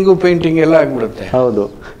 ಟಿಂಕ್ರಿಂಗು ಪೇಂಟಿಂಗ್ ಎಲ್ಲ ಆಗ್ಬಿಡುತ್ತೆ. ಹೌದು,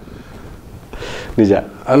 ನಿಜ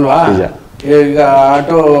ಅಲ್ವಾ? ಈಗ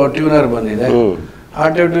ಆಟೋ ಟ್ಯೂನರ್ ಬಂದಿದೆ,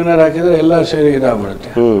 ಆಟೋ ಟ್ಯೂನರ್ ಹಾಕಿದ್ರೆ ಎಲ್ಲ ಸೇರಿ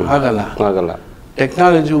ಇದಾಗ್ಬಿಡುತ್ತೆ. ಆಗಲ್ಲ.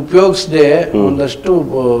 ಟೆಕ್ನಾಲಜಿ ಉಪಯೋಗಿಸದೆ ಒಂದಷ್ಟು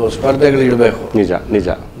ಸ್ಪರ್ಧೆಗಳು ಇಡಬೇಕು. ನಿಜ.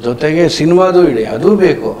 ಜೊತೆಗೆ ಸಿನಿಮಾದು ಇಡಿ, ಅದು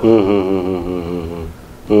ಬೇಕು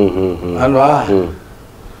ಅಲ್ವಾ?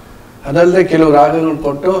 ಅದಲ್ಲದೆ ಕೆಲವು ರಾಗಗಳು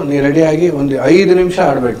ಕೊಟ್ಟು ನೀ ರೆಡಿಯಾಗಿ ಒಂದು 5 ನಿಮಿಷ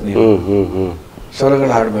ಹಾಡ್ಬೇಕು. ನೀವು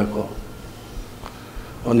ಸ್ವರಗಳು ಹಾಡಬೇಕು,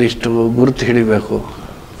 ಒಂದಿಷ್ಟು ಗುರುತು ಹಿಡಿಬೇಕು.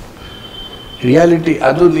 ರಿಯಾಲಿಟಿ,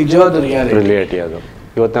 ಅದು ನಿಜವಾದ ರಿಯಾಲಿಟಿ. ಅದು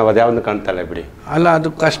ಇವತ್ತು ನಾವು ಅದ್ಯಾವುದು ಕಾಣ್ತಾ ಇಲ್ಲ ಬಿಡಿ. ಅಲ್ಲ, ಅದು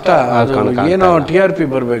ಕಷ್ಟ. ಅದು ಏನೋ TRP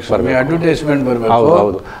ಬರ್ಬೇಕು, ಅಡ್ವರ್ಟೈಸ್ಮೆಂಟ್ ಬರ್ಬೇಕು.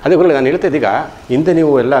 ಹೌದು. ಅದೇ ಗುರುಗಳೇ, ನಾನು ಹೇಳ್ತಾ ಇದ್ದೀಗ ಹಿಂದೆ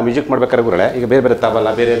ನೀವು ಎಲ್ಲ ಮ್ಯೂಸಿಕ್ ಮಾಡ್ಬೇಕಾದ್ರೆ ಗುರುಗಳೇ, ಈಗ ಬೇರೆ ತಬಲ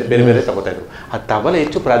ಬೇರೆ ತಗೋತಾ ಇದ್ರು. ಆ ತಬಲ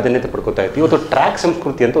ಹೆಚ್ಚು ಪ್ರಾಧಾನ್ಯತೆ ಪಡ್ಕೋತಾ ಇತ್ತು. ಇವತ್ತು ಟ್ರ್ಯಾಕ್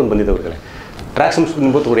ಸಂಸ್ಕೃತಿ ಅಂತ ಒಂದು ಬಂದಿದೆ ಗುರುಗಳೇ. ಟ್ರ್ಯಾಕ್ ಸಂಸ್ಕೃತಿ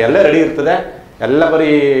ನಿಮ್ಗೆ ಎಲ್ಲ ರೆಡಿ ಇರ್ತದೆ, ಎಲ್ಲ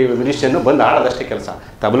ಬರೀ ಮ್ಯೂಸಿಷಿಯನ್ನು ಬಂದು ಆಡೋದಷ್ಟೇ ಕೆಲಸ.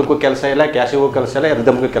 ತಬಲಕ್ಕೂ ಕೆಲಸ ಇಲ್ಲ, ಕ್ಯಾಶಿಗೂ ಕೆಲಸ ಇಲ್ಲ,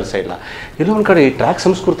 ರಿದಮ್ಗೂ ಕೆಲಸ ಇಲ್ಲ. ಎಲ್ಲೋ ಒಂದು ಕಡೆ ಈ ಟ್ರ್ಯಾಕ್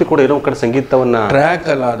ಸಂಸ್ಕೃತಿ ಕೂಡ ಎಲ್ಲೋ ಒಂದು ಕಡೆ ಸಂಗೀತವನ್ನು ಟ್ರ್ಯಾಕ್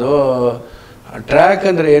ಅಲ್ಲ, ಅದು ಟ್ರ್ಯಾಕ್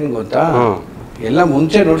ಅಂದ್ರೆ ಏನು ಗೊತ್ತಾ, ಎಲ್ಲ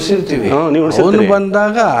ಮುಂಚೆ ನುಡಿಸಿರ್ತೀವಿ, ಅವನು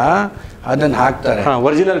ಬಂದಾಗ ಅದನ್ನ ಹಾಕ್ತಾರೆ.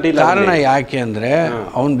 ಕಾರಣ ಯಾಕೆ ಅಂದ್ರೆ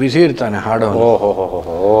ಅವನು ಬಿಸಿ ಇರ್ತಾನೆ ಹಾಡೋನು.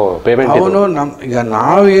 ಅವನು ಈಗ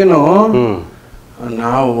ನಾವೇನು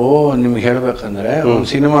ನಾವು ನಿಮ್ಗೆ ಹೇಳ್ಬೇಕಂದ್ರೆ ಒಂದು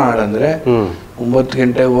ಸಿನಿಮಾ ಹಾಡಂದ್ರೆ 9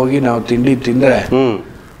 ಗಂಟೆಗೆ ಹೋಗಿ ನಾವು ತಿಂಡಿ ತಿಂದ್ರೆ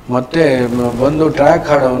ಮತ್ತೆ ಬಂದು ಟ್ರ್ಯಾಕ್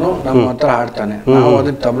ಹಾಡೋನು ನಮ್ಮ ಹತ್ರ ಹಾಡ್ತಾನೆ. ನಾವು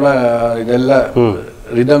ಅದಕ್ಕೆ ತಬಲಾ ಇದೆಲ್ಲ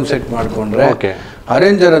ರಿದಮ್ ಸೆಟ್ ಮಾಡ್ಕೊಂಡ್ರೆ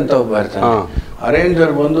ಅರೇಂಜರ್ ಅಂತ ಒಬ್ಬ ಇರ್ತಾನೆ.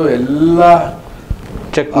 ಅರೇಂಜರ್ ಬಂದು ಎಲ್ಲ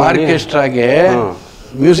ಆರ್ಕೆಸ್ಟ್ರಾಗೆ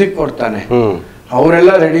ಮ್ಯೂಸಿಕ್ ಕೊಡ್ತಾನೆ.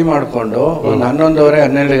 ಅವರೆಲ್ಲ ರೆಡಿ ಮಾಡ್ಕೊಂಡು ಒಂದು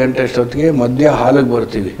 11:30-12 ಗಂಟೆ ಅಷ್ಟೊತ್ತಿಗೆ ಮಧ್ಯ ಹಾಲಿಗೆ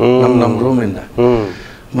ಬರ್ತೀವಿ ನಮ್ಮ ರೂಮಿಂದ.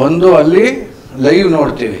 ಬಂದು ಅಲ್ಲಿ ಲೈವ್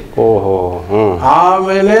ನೋಡ್ತೀವಿ.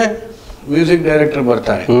 ಆಮೇಲೆ ಮ್ಯೂಸಿಕ್ ಡೈರೆಕ್ಟರ್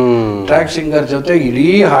ಬರ್ತಾರೆ, ಟ್ರ್ಯಾಕ್ ಸಿಂಗರ್ ಜೊತೆ ಇಡೀ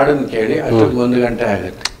ಹಾಡನ್ನು ಕೇಳಿ ಅಷ್ಟೊತ್ತಿಗೆ 1 ಗಂಟೆ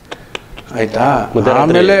ಆಗುತ್ತೆ. ಆಯ್ತಾ?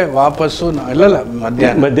 ಆಮೇಲೆ ವಾಪಸ್ಸು ಅಲ್ಲಲ್ಲ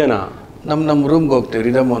ಮಧ್ಯಾಹ್ನ ನಮ್ಮ ರೂಮ್ಗೆ ಹೋಗ್ತೀವಿ.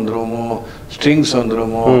 ರಿದಮ್ ಒಂದು ರೂಮು, ಸ್ಟ್ರಿಂಗ್ಸ್ ಒಂದು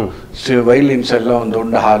ರೂಮು, ವೈಲಿನ್ಸ್ ಎಲ್ಲ ಒಂದು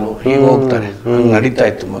ದೊಡ್ಡ ಹಾಲು, ಹೀಗೆ ಹೋಗ್ತಾರೆ. ನಡೀತಾ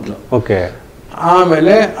ಇತ್ತು ಮೊದಲು.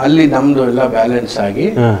 ಆಮೇಲೆ ಅಲ್ಲಿ ನಮ್ದು ಎಲ್ಲ ಬ್ಯಾಲೆನ್ಸ್ ಆಗಿ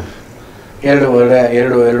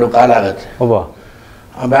 2 ಕಾಲಾಗತ್ತೆ.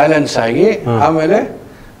 ಬ್ಯಾಲೆನ್ಸ್ ಆಗಿ ಆಮೇಲೆ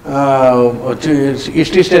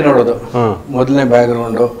ಇಷ್ಟಿಷ್ಟೇ ನೋಡೋದು. ಮೊದಲನೇ ಬ್ಯಾಕ್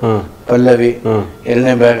ಗ್ರೌಂಡು ಪಲ್ಲವಿ,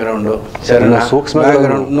 2ನೇ ಬ್ಯಾಕ್ ಗ್ರೌಂಡು ಚರಣ, ಬ್ಯಾಕ್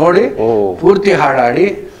ಗ್ರೌಂಡ್ ನೋಡಿ ಪೂರ್ತಿ ಹಾಡಾಡಿ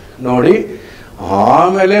ನೋಡಿ.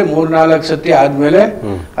 ಆಮೇಲೆ 3-4 ಸತಿ ಆದ್ಮೇಲೆ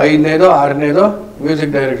 5ನೇದೋ 6ನೇದೋ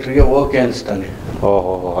ಮ್ಯೂಸಿಕ್ ಡೈರೆಕ್ಟರ್ಗೆ ಓಕೆ ಅನ್ಸ್ತಾನೆ.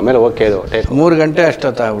 ಆಮೇಲೆ ಓಕೆ 3 ಗಂಟೆ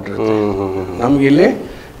ಅಷ್ಟೊತ್ತಾಗ್ಬಿಟ್ಟಿರುತ್ತೆ. ನಮ್ಗಿಲ್ಲಿ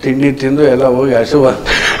ತಿಂಡಿ ತಿಂದು ಎಲ್ಲ ಹೋಗಿ ಹಸುವ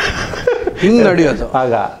ಹಿಂಗ್ ನಡೆಯೋದು.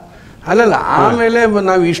 ಅಲ್ಲಲ್ಲ, ಆಮೇಲೆ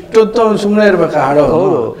ನಾವು ಇಷ್ಟೊತ್ತು ಅವ್ನು ಸುಮ್ಮನೆ ಇರ್ಬೇಕು ಹಾಡೋದು.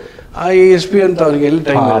 ಆ SP ಅಂತ ಅವ್ರಿಗೆ ಎಲ್ಲಿ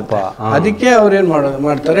ಟೈಮ್ ಇರುತ್ತೆ. ಅದಕ್ಕೆ ಅವ್ರೇನ್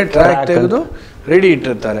ಮಾಡ್ತಾರೆ, ಟ್ರ್ಯಾಕ್ ತೆಗೆದು ರೆಡಿ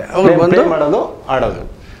ಇಟ್ಟಿರ್ತಾರೆ. ಅವ್ರು ಬಂದು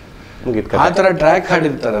ಆ ಥರ ಟ್ರ್ಯಾಕ್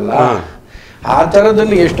ಹಾಡಿರ್ತಾರಲ್ಲ, ಆ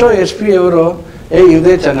ಥರದಲ್ಲಿ ಎಷ್ಟೋ SP ಅವರು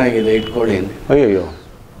ಇದೇ ಚೆನ್ನಾಗಿದೆ ಇಟ್ಕೊಳ್ಳಿ ಅಂತ. ಅಯ್ಯೋ,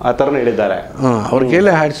 ಆ ಥರನೂ ಹೇಳಿದ್ದಾರೆ. ಅವ್ರ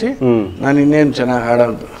ಕೈಲೇ ಹಾಡಿಸಿ ನಾನು ಇನ್ನೇನು ಚೆನ್ನಾಗಿ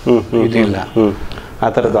ಹಾಡೋದು ಇದಿಲ್ಲ, ಆ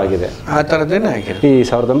ಥರದ್ದು ಆಗಿದೆ. ಆ ಥರದ್ದೇನೆ ಆಗಿದೆ. ಈ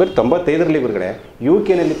 1995ರಲ್ಲಿ ಗುರುಗಡೆ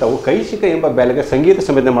UK-ನಲ್ಲಿ ತಾವು ಕೈಶಿಕ ಎಂಬ ಬ್ಯಾಲೆಗೆ ಸಂಗೀತ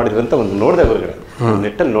ಸಂವೇದನೆ ಮಾಡಿದ್ರಂತ ಒಂದು ನೋಡಿದೆ ಗುರುಗಡೆ,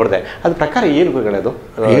 ನೆಟ್ಟಲ್ಲಿ ನೋಡಿದೆ. ಅದ್ರ ಪ್ರಕಾರ ಏನು ಗುರುಗಡೆ ಅದು?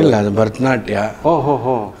 ಇಲ್ಲ, ಅದು ಭರತನಾಟ್ಯ.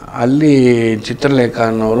 ಅಲ್ಲಿ ಚಿತ್ರಲೇಖ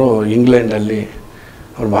ಅನ್ನೋರು ಇಂಗ್ಲೆಂಡಲ್ಲಿ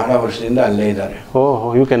ಅವ್ರು ಬಹಳ ವರ್ಷದಿಂದ ಅಲ್ಲೇ ಇದ್ದಾರೆ.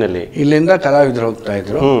 UK-ನಲ್ಲಿ ಇಲ್ಲಿಂದ ಕಲಾವಿದರು ಹೋಗ್ತಾ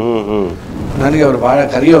ಇದ್ರು. ನನಗೆ ಅವ್ರು ಬಹಳ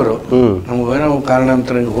ಕರೆಯೋರು. ನಮಗೇನೋ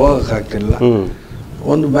ಕಾರಣಾಂತರ ಹೋಗಕ್ಕಾಗ್ತಿಲ್ಲ.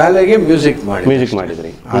 ಒಂದು ಬ್ಯಾಲೆಗೆ ಮ್ಯೂಸಿಕ್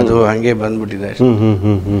ಮಾಡಿದ್ರಿ, ಅದು ಹಂಗೆ ಬಂದ್ಬಿಟ್ಟಿದೆ.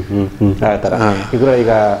 ಆ ಥರ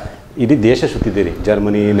ಈಗ ಇಡೀ ದೇಶ ಸುತ್ತಿದ್ದೀರಿ,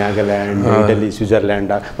 ಜರ್ಮನಿ, ನಾಗಾಲ್ಯಾಂಡ್, ಇಟಲಿ,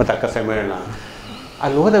 ಸ್ವಿಟ್ಜರ್ಲ್ಯಾಂಡ್ ಮತ್ತು ಅಕ್ಕ ಸಮ್ಮೇಳನ.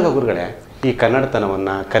 ಅಲ್ಲಿ ಹೋದಾಗ ಗುರುಗಳೇ ಈ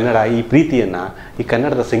ಕನ್ನಡತನವನ್ನು, ಕನ್ನಡ ಈ ಪ್ರೀತಿಯನ್ನು, ಈ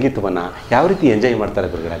ಕನ್ನಡದ ಸಂಗೀತವನ್ನು ಯಾವ ರೀತಿ ಎಂಜಾಯ್ ಮಾಡ್ತಾರೆ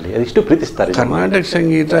ಗುರುಗಳಲ್ಲಿ? ಅದೆಷ್ಟು ಪ್ರೀತಿಸ್ತಾರೆ? ಕರ್ನಾಟಕ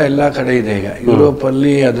ಸಂಗೀತ ಎಲ್ಲ ಕಡೆ ಇದೆ. ಈಗ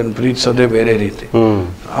ಯುರೋಪಲ್ಲಿ ಅದನ್ನು ಪ್ರೀತಿಸೋದೇ ಬೇರೆ ರೀತಿ.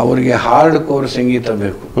 ಅವ್ರಿಗೆ ಹಾರ್ಡ್ ಕೋರ್ ಸಂಗೀತ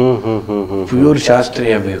ಬೇಕು, ಪ್ಯೂರ್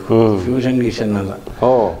ಶಾಸ್ತ್ರೀಯ ಬೇಕು, ಫ್ಯೂಷನ್ ಗೀಷನ್ ಅಲ್ಲ.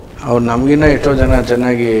 ಅವ್ರು ನಮಗಿನ್ನ ಎಷ್ಟೋ ಜನ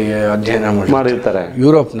ಚೆನ್ನಾಗಿ ಅಧ್ಯಯನ ಮಾಡಿರ್ತಾರೆ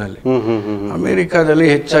ಯುರೋಪ್ನಲ್ಲಿ. ಅಮೇರಿಕಾದಲ್ಲಿ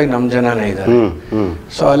ಹೆಚ್ಚಾಗಿ ನಮ್ಮ ಜನನೇ ಇದ್ದಾರೆ.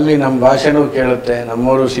 ಸೊ ಅಲ್ಲಿ ನಮ್ಮ ಭಾಷೆನೂ ಕೇಳುತ್ತೆ,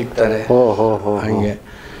 ನಮ್ಮವರು ಸಿಗ್ತಾರೆ. ಹಂಗೆ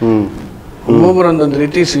ಒಬ್ಬೊಬ್ಬರು ಒಂದೊಂದು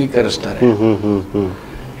ರೀತಿ ಸ್ವೀಕರಿಸ್ತಾರೆ.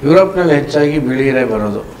 ಯುರೋಪ್ನಲ್ಲಿ ಹೆಚ್ಚಾಗಿ ಬಿಳಿಯರೇ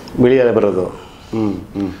ಬರೋದು.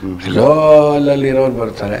 ಎಲ್ಲೋ ಅಲ್ಲಲ್ಲಿರೋರು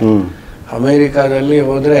ಬರ್ತಾರೆ. ಅಮೇರಿಕಾದಲ್ಲಿ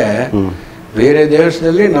ಹೋದ್ರೆ ಬೇರೆ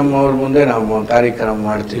ದೇಶದಲ್ಲಿ ನಮ್ಮವ್ರ ಮುಂದೆ ನಾವು ಕಾರ್ಯಕ್ರಮ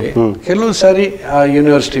ಮಾಡ್ತೀವಿ. ಕೆಲವು ಸಾರಿ ಆ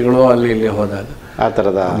ಯೂನಿವರ್ಸಿಟಿಗಳು ಅಲ್ಲಿ ಇಲ್ಲಿ ಹೋದಾಗ ಆ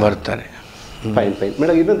ಥರದ ಬರ್ತಾರೆ. ಫೈನ್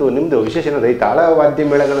ಮೇಡಮ್, ಇನ್ನೊಂದು ನಿಮ್ಮದು ವಿಶೇಷ ಏನಂದ್ರೆ ಈ ತಾಳವಾದ್ಯ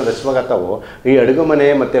ಮೇಳಗಳನ್ನ ರಚಿಸುವಾಗ ತಾವು ಈ ಅಡುಗೆ ಮನೆ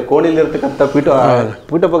ಮತ್ತೆ ಕೋಣೆಯಲ್ಲಿರ್ತಕ್ಕಂಥ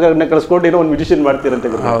ಪೀಠೋಪಕರಣ ಕಳಿಸ್ಕೊಂಡು ಏನೋ ಒಂದು ಮ್ಯೂಸಿಷಿಯನ್ ಮಾಡ್ತೀರಂತೆ.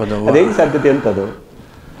 ಅದೇನು ಸಾಧ್ಯತೆ ಅಂತದು?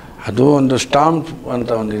 ಅದು ಒಂದು ಸ್ಟಾಂಪ್ ಅಂತ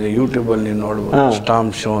ಒಂದಿದೆ, ಯೂಟ್ಯೂಬಲ್ಲಿ ನೀವು ನೋಡ್ಬೋದು,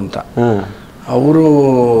 ಸ್ಟಾಂಪ್ ಶೋ ಅಂತ. ಅವರು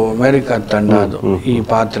ಅಮೇರಿಕಾ ತಂಡ. ಅದು ಈ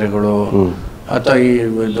ಪಾತ್ರೆಗಳು ಅಥವಾ ಈ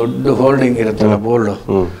ದೊಡ್ಡ ಹೋಲ್ಡಿಂಗ್ ಇರುತ್ತಲ್ಲ ಬೋರ್ಡು,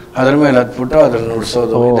 ಅದ್ರ ಮೇಲೆ ಹತ್ಬಿಟ್ಟು ಅದ್ರಲ್ಲಿ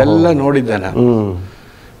ನುಡ್ಸೋದು, ಇದೆಲ್ಲ ನೋಡಿದ್ದೆ ನಾನು.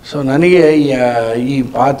 ಸೊ ನನಗೆ ಈ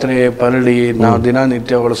ಪಾತ್ರೆ ಪರಡಿ ನಾವು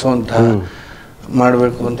ದಿನನಿತ್ಯ ಬಳಸುವಂಥ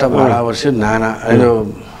ಮಾಡಬೇಕು ಅಂತ ಭಾಳ ವರ್ಷದ ಜ್ಞಾನ, ಇದು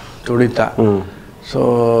ತುಡಿತ. ಸೊ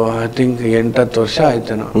ಐ ಥಿಂಕ್ 8-10 ವರ್ಷ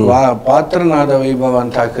ಆಯ್ತೇನೋ. ಪಾತ್ರನಾದ ವೈಭವ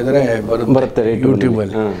ಅಂತ ಹಾಕಿದ್ರೆ ಬರುತ್ತೆ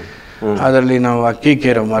ಯೂಟ್ಯೂಬಲ್ಲಿ. ಅದರಲ್ಲಿ ನಾವು ಅಕ್ಕಿ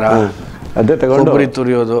ಕೇರೋ ಮರ, ಕೊಬ್ಬರಿ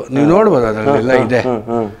ತುರಿಯೋದು ನೀವು ನೋಡ್ಬೋದು, ಅದರಲ್ಲೆಲ್ಲ ಇದೆ.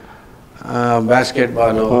 ಬ್ಯಾಸ್ಕೆಟ್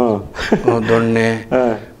ಬಾಲು, ದೊಣ್ಣೆ,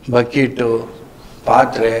 ಬಕೀಟು,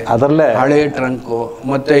 ಪಾತ್ರೆ, ಅದರಲ್ಲೇ ಹಳೆ ಟ್ರಂಕು,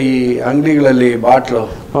 ಮತ್ತೆ ಈ ಅಂಗಡಿಗಳಲ್ಲಿ ಬಾಟ್ಲು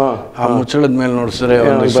ಆ ಮುಚ್ಚಳದ ಮೇಲೆ ನೋಡಿಸಿದ್ರೆ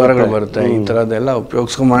ಒಂದು ಸ್ವರಗಳು ಬರುತ್ತೆ. ಈ ಥರದ್ದೆಲ್ಲ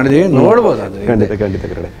ಉಪಯೋಗಿಸ್ಕೊಂಡು ಮಾಡಿದ್ವಿ, ನೋಡ್ಬೋದು. ಅದ್ರ ಖಂಡಿತ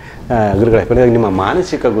ಗುರುಗಳೇ, ನಿಮ್ಮ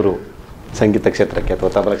ಮಾನಸಿಕ ಗುರು ಸಂಗೀತ ಕ್ಷೇತ್ರಕ್ಕೆ ಅಥವಾ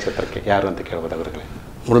ತಬಲ ಕ್ಷೇತ್ರಕ್ಕೆ ಯಾರು ಅಂತ ಕೇಳ್ಬೋದಾ ಗುರುಗಳೇ?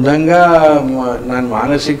 ಮೃದಂಗ ನಾನು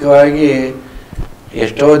ಮಾನಸಿಕವಾಗಿ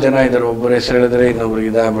ಎಷ್ಟೋ ಜನ ಇದ್ದಾರೆ, ಒಬ್ಬರು ಹೆಸರು ಹೇಳಿದ್ರೆ ಇನ್ನೊಬ್ರಿಗೆ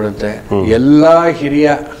ಇದಾಗ್ಬಿಡುತ್ತೆ. ಎಲ್ಲ ಹಿರಿಯ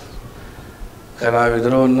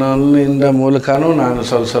ಕಲಾವಿದರಿಂದ ಮೂಲಕನೂ ನಾನು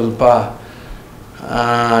ಸ್ವಲ್ಪ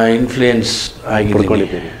ಇನ್ಫ್ಲೂಯೆನ್ಸ್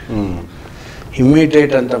ಆಗಿದ್ದೀನಿ.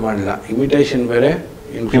 ಇಮಿಟೇಟ್ ಅಂತ ಮಾಡಿಲ್ಲ, ಇಮಿಟೇಷನ್ ಬೇರೆ,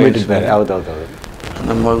 ಇನ್ಫ್ಲೂಯೆನ್ಸ್ ಬೇರೆ. ಹೌದೌದು.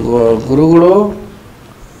 ನಮ್ಮ ಗುರುಗಳು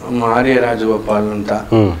ನಮ್ಮ ಆರ್ಯ ರಾಜಗೋಪಾಲ್ ಅಂತ,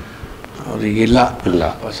 ಅವ್ರಿಗಿಲ್ಲ,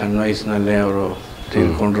 ಸಣ್ಣ ವಯಸ್ಸಿನಲ್ಲೇ ಅವರು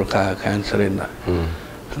ತೀರ್ಕೊಂಡ್ರು ಕ್ಯಾನ್ಸರಿಂದ.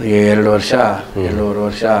 ನನಗೆ 2-2.5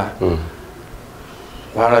 ವರ್ಷ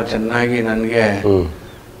ಭಾಳ ಚೆನ್ನಾಗಿ ನನಗೆ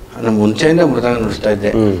ನಾನು ಮುಂಚೆಯಿಂದ ಮೃದಂಗ ನುಡಿಸ್ತಾ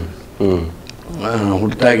ಇದ್ದೆ,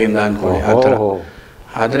 ಹುಟ್ಟಾಗಿಂದ ಅನ್ಕೊಳ್ಳಿ ಆ ಥರ.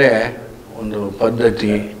 ಆದರೆ ಒಂದು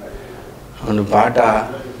ಪದ್ಧತಿ, ಒಂದು ಪಾಠ,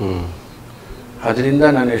 ಅದರಿಂದ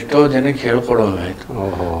ನಾನು ಎಷ್ಟೋ ಜನಕ್ಕೆ ಹೇಳ್ಕೊಡೋಂಗಾಯ್ತು.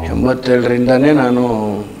 87ರಿಂದನೇ ನಾನು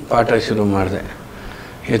ಪಾಠ ಶುರು ಮಾಡಿದೆ.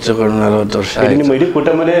 ಹೆಚ್ಚು ಕಡಿಮೆ 40 ವರ್ಷ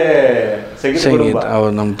ಸಂಗೀತ.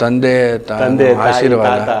 ಅವ್ರು ನಮ್ಮ ತಂದೆ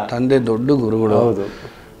ಆಶೀರ್ವಾದ, ತಂದೆ ದೊಡ್ಡ ಗುರುಗಳು,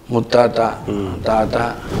 ಮುತ್ತಾತ ತಾತ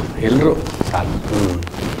ಎಲ್ಲರೂ.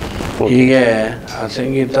 ಹೀಗೆ ಆ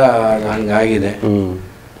ಸಂಗೀತ ಹಂಗಾಗಿದೆ.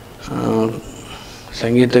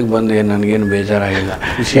 ಸಂಗೀತಕ್ಕೆ ಬಂದು ನನಗೇನು ಬೇಜಾರಾಗಿಲ್ಲ,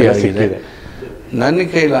 ಖುಷಿಯಾಗಿದೆ. ನನ್ನ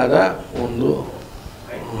ಕೈಲಾದ ಒಂದು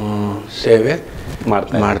ಸೇವೆ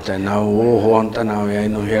ಮಾಡ್ತೇನೆ. ನಾವು ಓಹೋ ಅಂತ ನಾವು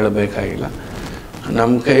ಏನು ಹೇಳಬೇಕಾಗಿಲ್ಲ.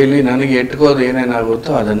 ನಮ್ಮ ಕೈಲಿ ನನಗೆ ಎಟ್ಕೋದು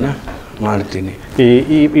ಏನೇನಾಗುತ್ತೋ ಅದನ್ನು ಮಾಡ್ತೀನಿ.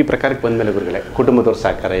 ಈ ಪ್ರಕಾರಕ್ಕೆ ಬಂದಮೇಲೆ ಗುರುಗಳೇ, ಕುಟುಂಬದವ್ರ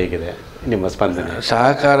ಸಹಕಾರ ಹೇಗಿದೆ, ನಿಮ್ಮ ಸ್ಪಂದನೆ?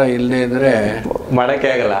 ಸಹಕಾರ ಇಲ್ಲದೆ ಇದ್ರೆ ಮಾಡೋಕ್ಕೆ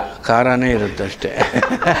ಆಗಲ್ಲ, ಖಾರನೇ ಇರುತ್ತೆ ಅಷ್ಟೇ.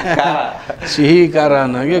 ಸಿಹಿ ಖಾರ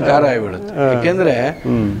ಅನ್ನೋಗೆ ಖಾರ ಆಗಿಬಿಡುತ್ತೆ. ಯಾಕೆಂದರೆ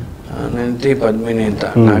ನೆಂಟಿ ಪದ್ಮಿನಿ ಅಂತ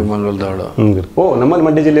ನಾಗಮಂಗಲದವಳು. ನಮ್ಮಲ್ಲಿ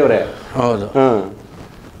ಮಂಡ್ಯ ಜಿಲ್ಲೆಯವರೇ. ಹೌದು,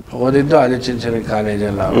 ಓದಿದ್ದು ಆದಿಚುಂಚನಗಿರಿ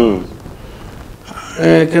ಕಾಲೇಜಲ್ಲ.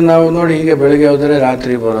 ಯಾಕೆ ನಾವು ನೋಡಿ, ಹೀಗೆ ಬೆಳಿಗ್ಗೆ ಹೋದರೆ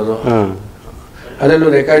ರಾತ್ರಿ ಬರೋದು, ಅದರಲ್ಲೂ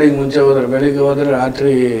ರೆಕಾರ್ಡಿಂಗ್ ಮುಂಚೆ ಹೋದ್ರೆ ಬೆಳಿಗ್ಗೆ ಹೋದರೆ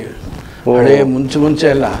ರಾತ್ರಿ, ಹಳೆ ಮುಂಚೆ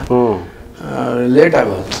ಎಲ್ಲ ಲೇಟ್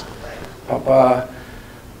ಆಗೋದು. ಪಾಪ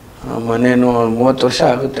ಮನೇನು 30 ವರ್ಷ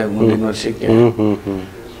ಆಗುತ್ತೆ ಮುಂದಿನ ವರ್ಷಕ್ಕೆ.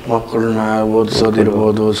 ಮಕ್ಕಳನ್ನ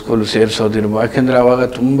ಓದಿಸೋದಿರ್ಬೋದು, ಸ್ಕೂಲ್ ಸೇರಿಸೋದಿರ್ಬೋದು. ಯಾಕೆಂದರೆ ಅವಾಗ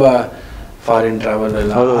ತುಂಬ ಫಾರಿನ್ ಟ್ರಾವೆಲ್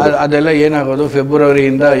ಎಲ್ಲ, ಅದೆಲ್ಲ ಏನಾಗೋದು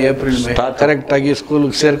ಫೆಬ್ರವರಿಯಿಂದ ಏಪ್ರಿಲ್ ಮೇ ಕರೆಕ್ಟಾಗಿ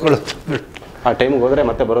ಸ್ಕೂಲ್ಗೆ ಸೇರ್ಕೊಳ್ಳೋದು. ಆ ಟೈಮಿಗೆ ಹೋದರೆ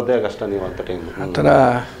ಮತ್ತೆ ಬರೋದೇ ಕಷ್ಟ. ನೀವು ಅಂತ ಟೈಮ್ ಆ ಥರ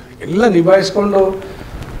ಎಲ್ಲ ನಿಭಾಯಿಸ್ಕೊಂಡು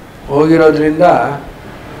ಹೋಗಿರೋದ್ರಿಂದ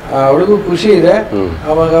ಅವಳಿಗೂ ಖುಷಿ ಇದೆ.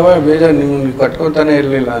 ಅವಾಗ ಬೇಜಾರು, ನಿಮ್ಗೆ ಕಟ್ಕೊತಾನೆ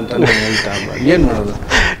ಇರಲಿಲ್ಲ ಅಂತ ಹೇಳ್ತಾ. ಏನು ಮಾಡೋದು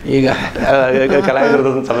ಈಗ,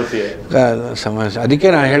 ಕಲಾವಿದರದ ಸಮಸ್ಯೆ. ಅದಕ್ಕೆ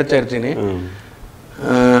ನಾನು ಹೇಳ್ತಾ ಇರ್ತೀನಿ,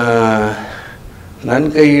 ನನ್ನ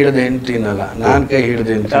ಕೈ ಹಿಡಿದು ಹೆಂಡ್ತೀನಲ್ಲ, ನಾನು ಕೈ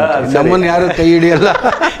ಹಿಡಿದು ಹೆಂಡ್ತೀನಿ. ನಮ್ಮನ್ನು ಯಾರು ಕೈ ಹಿಡಿಯಲ್ಲ.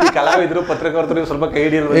 ಕಲಾವಿದರು ಪತ್ರಕರ್ತರು ಸ್ವಲ್ಪ ಕೈ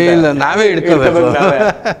ಹಿಡಿಯಲ್ಲ, ಇಲ್ಲ ನಾವೇ ಹಿಡ್ಕೋಬೇಕು.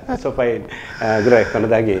 ಸ್ವಲ್ಪ ಗುರು,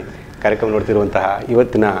 ಕೊನೆಯದಾಗಿ ಕಾರ್ಯಕ್ರಮ ನೋಡ್ತಿರುವಂತಹ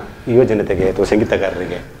ಇವತ್ತಿನ ಯುವ ಜನತೆಗೆ ಅಥವಾ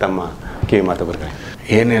ಸಂಗೀತಗಾರರಿಗೆ ತಮ್ಮ ಕಿವಿ ಮಾತು ಗುರುಗಳೇ?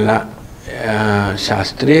 ಏನಿಲ್ಲ,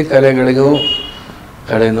 ಶಾಸ್ತ್ರೀಯ ಕಲೆಗಳಿಗೂ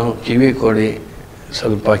ಕಡೆನೂ ಕಿವಿ ಕೊಡಿ,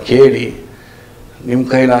 ಸ್ವಲ್ಪ ಕೇಳಿ, ನಿಮ್ಮ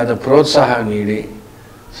ಕೈಲಾದ ಪ್ರೋತ್ಸಾಹ ನೀಡಿ,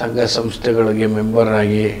 ಸಂಘ ಸಂಸ್ಥೆಗಳಿಗೆ ಮೆಂಬರ್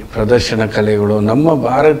ಆಗಿ, ಪ್ರದರ್ಶನ ಕಲೆಗಳು, ನಮ್ಮ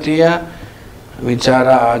ಭಾರತೀಯ ವಿಚಾರ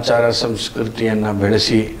ಆಚಾರ ಸಂಸ್ಕೃತಿಯನ್ನು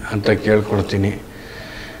ಬೆಳೆಸಿ ಅಂತ ಕೇಳ್ಕೊಡ್ತೀನಿ.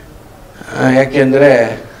 ಯಾಕೆಂದರೆ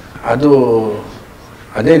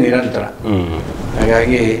ಅದೇ ನಿರಂತರ.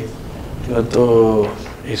 ಹಾಗಾಗಿ ಇವತ್ತು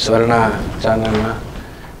ಈ ಸ್ವರ್ಣ ಚಾನಲ್ನ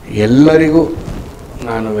ಎಲ್ಲರಿಗೂ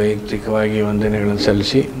ನಾನು ವೈಯಕ್ತಿಕವಾಗಿ ವಂದನೆಗಳನ್ನು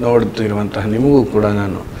ಸಲ್ಲಿಸಿ, ನೋಡುತ್ತಿರುವಂತಹ ನಿಮಗೂ ಕೂಡ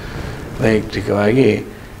ನಾನು ವೈಯಕ್ತಿಕವಾಗಿ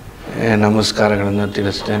ನಮಸ್ಕಾರಗಳನ್ನು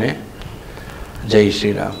ತಿಳಿಸ್ತೇನೆ. ಜೈ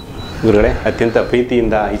ಶ್ರೀರಾಮ್. ಗುರುಗಳೇ, ಅತ್ಯಂತ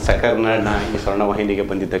ಪ್ರೀತಿಯಿಂದ ಈ ಸಕರ್ನಾಡ್ನ ಈ ಸ್ವರ್ಣವಾಹಿನಿಗೆ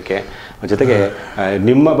ಬಂದಿದ್ದಕ್ಕೆ, ಜೊತೆಗೆ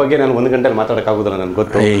ನಿಮ್ಮ ಬಗ್ಗೆ ನಾನು 1 ಗಂಟೆಯಲ್ಲಿ ಮಾತಾಡೋಕ್ಕಾಗೋದಿಲ್ಲ ನನಗೆ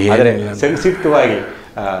ಗೊತ್ತು, ಆದರೆ ಸಂಕ್ಷಿಪ್ತವಾಗಿ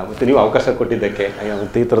ಮತ್ತು ನೀವು ಅವಕಾಶ ಕೊಟ್ಟಿದ್ದಕ್ಕೆ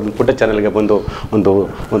ಮತ್ತು ಈ ಥರದ ಪುಟ್ಟ ಚಾನಲ್ಗೆ ಬಂದು ಒಂದು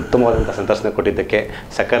ಉತ್ತಮವಾದಂಥ ಸಂದರ್ಶನ ಕೊಟ್ಟಿದ್ದಕ್ಕೆ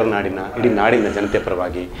ಸಕರ್ನಾಡಿನ ಇಡೀ ನಾಡಿನ ಜನತೆ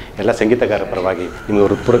ಪರವಾಗಿ ಎಲ್ಲ ಸಂಗೀತಗಾರರ ಪರವಾಗಿ ನಿಮಗೆ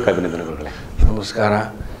ಹೃತ್ಪೂರ್ವಕ ಅಭಿನಂದನೆಗಳೇ. ನಮಸ್ಕಾರ.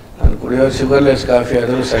 ನಾನು ಕುಡಿಯೋ ಶುಗರ್ಲೆಸ್ ಕಾಫಿ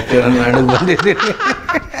ಆದರೂ ಸಕರ್ನಾಡಿಗೆ ಬಂದಿದ್ದೀನಿ,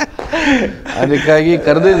 ಅದಕ್ಕಾಗಿ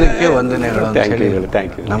ಕರೆದಿದ್ದಕ್ಕೆ ವಂದನೆಗಳು.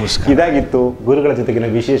 Thank you. ನಮಸ್ಕಾರ. ಇದಾಗಿತ್ತು ಗುರುಗಳ ಜೊತೆಗಿನ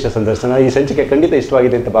ವಿಶೇಷ ಸಂದರ್ಶನ. ಈ ಸಂಚಿಕೆ ಖಂಡಿತ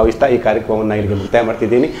ಇಷ್ಟವಾಗಿದೆ ಅಂತ ಭಾವಿಸ್ತಾ ಈ ಕಾರ್ಯಕ್ರಮವನ್ನು ಇಲ್ಲಿಗೆ ಮುಕ್ತಾಯ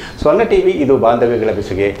ಮಾಡ್ತಿದ್ದೀನಿ. ಸ್ವರ್ಣ ಟಿವಿ, ಇದು ಬಾಂಧವ್ಯಗಳ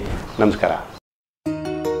ಬೆಸುಗೆ. ನಮಸ್ಕಾರ.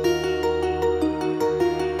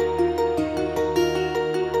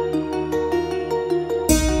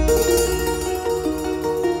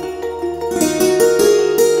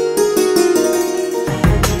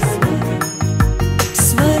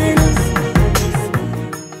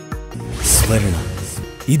 ಸ್ವರ್ಣ,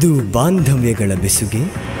 ಇದು ಬಾಂಧವ್ಯಗಳ ಬೆಸುಗೆ.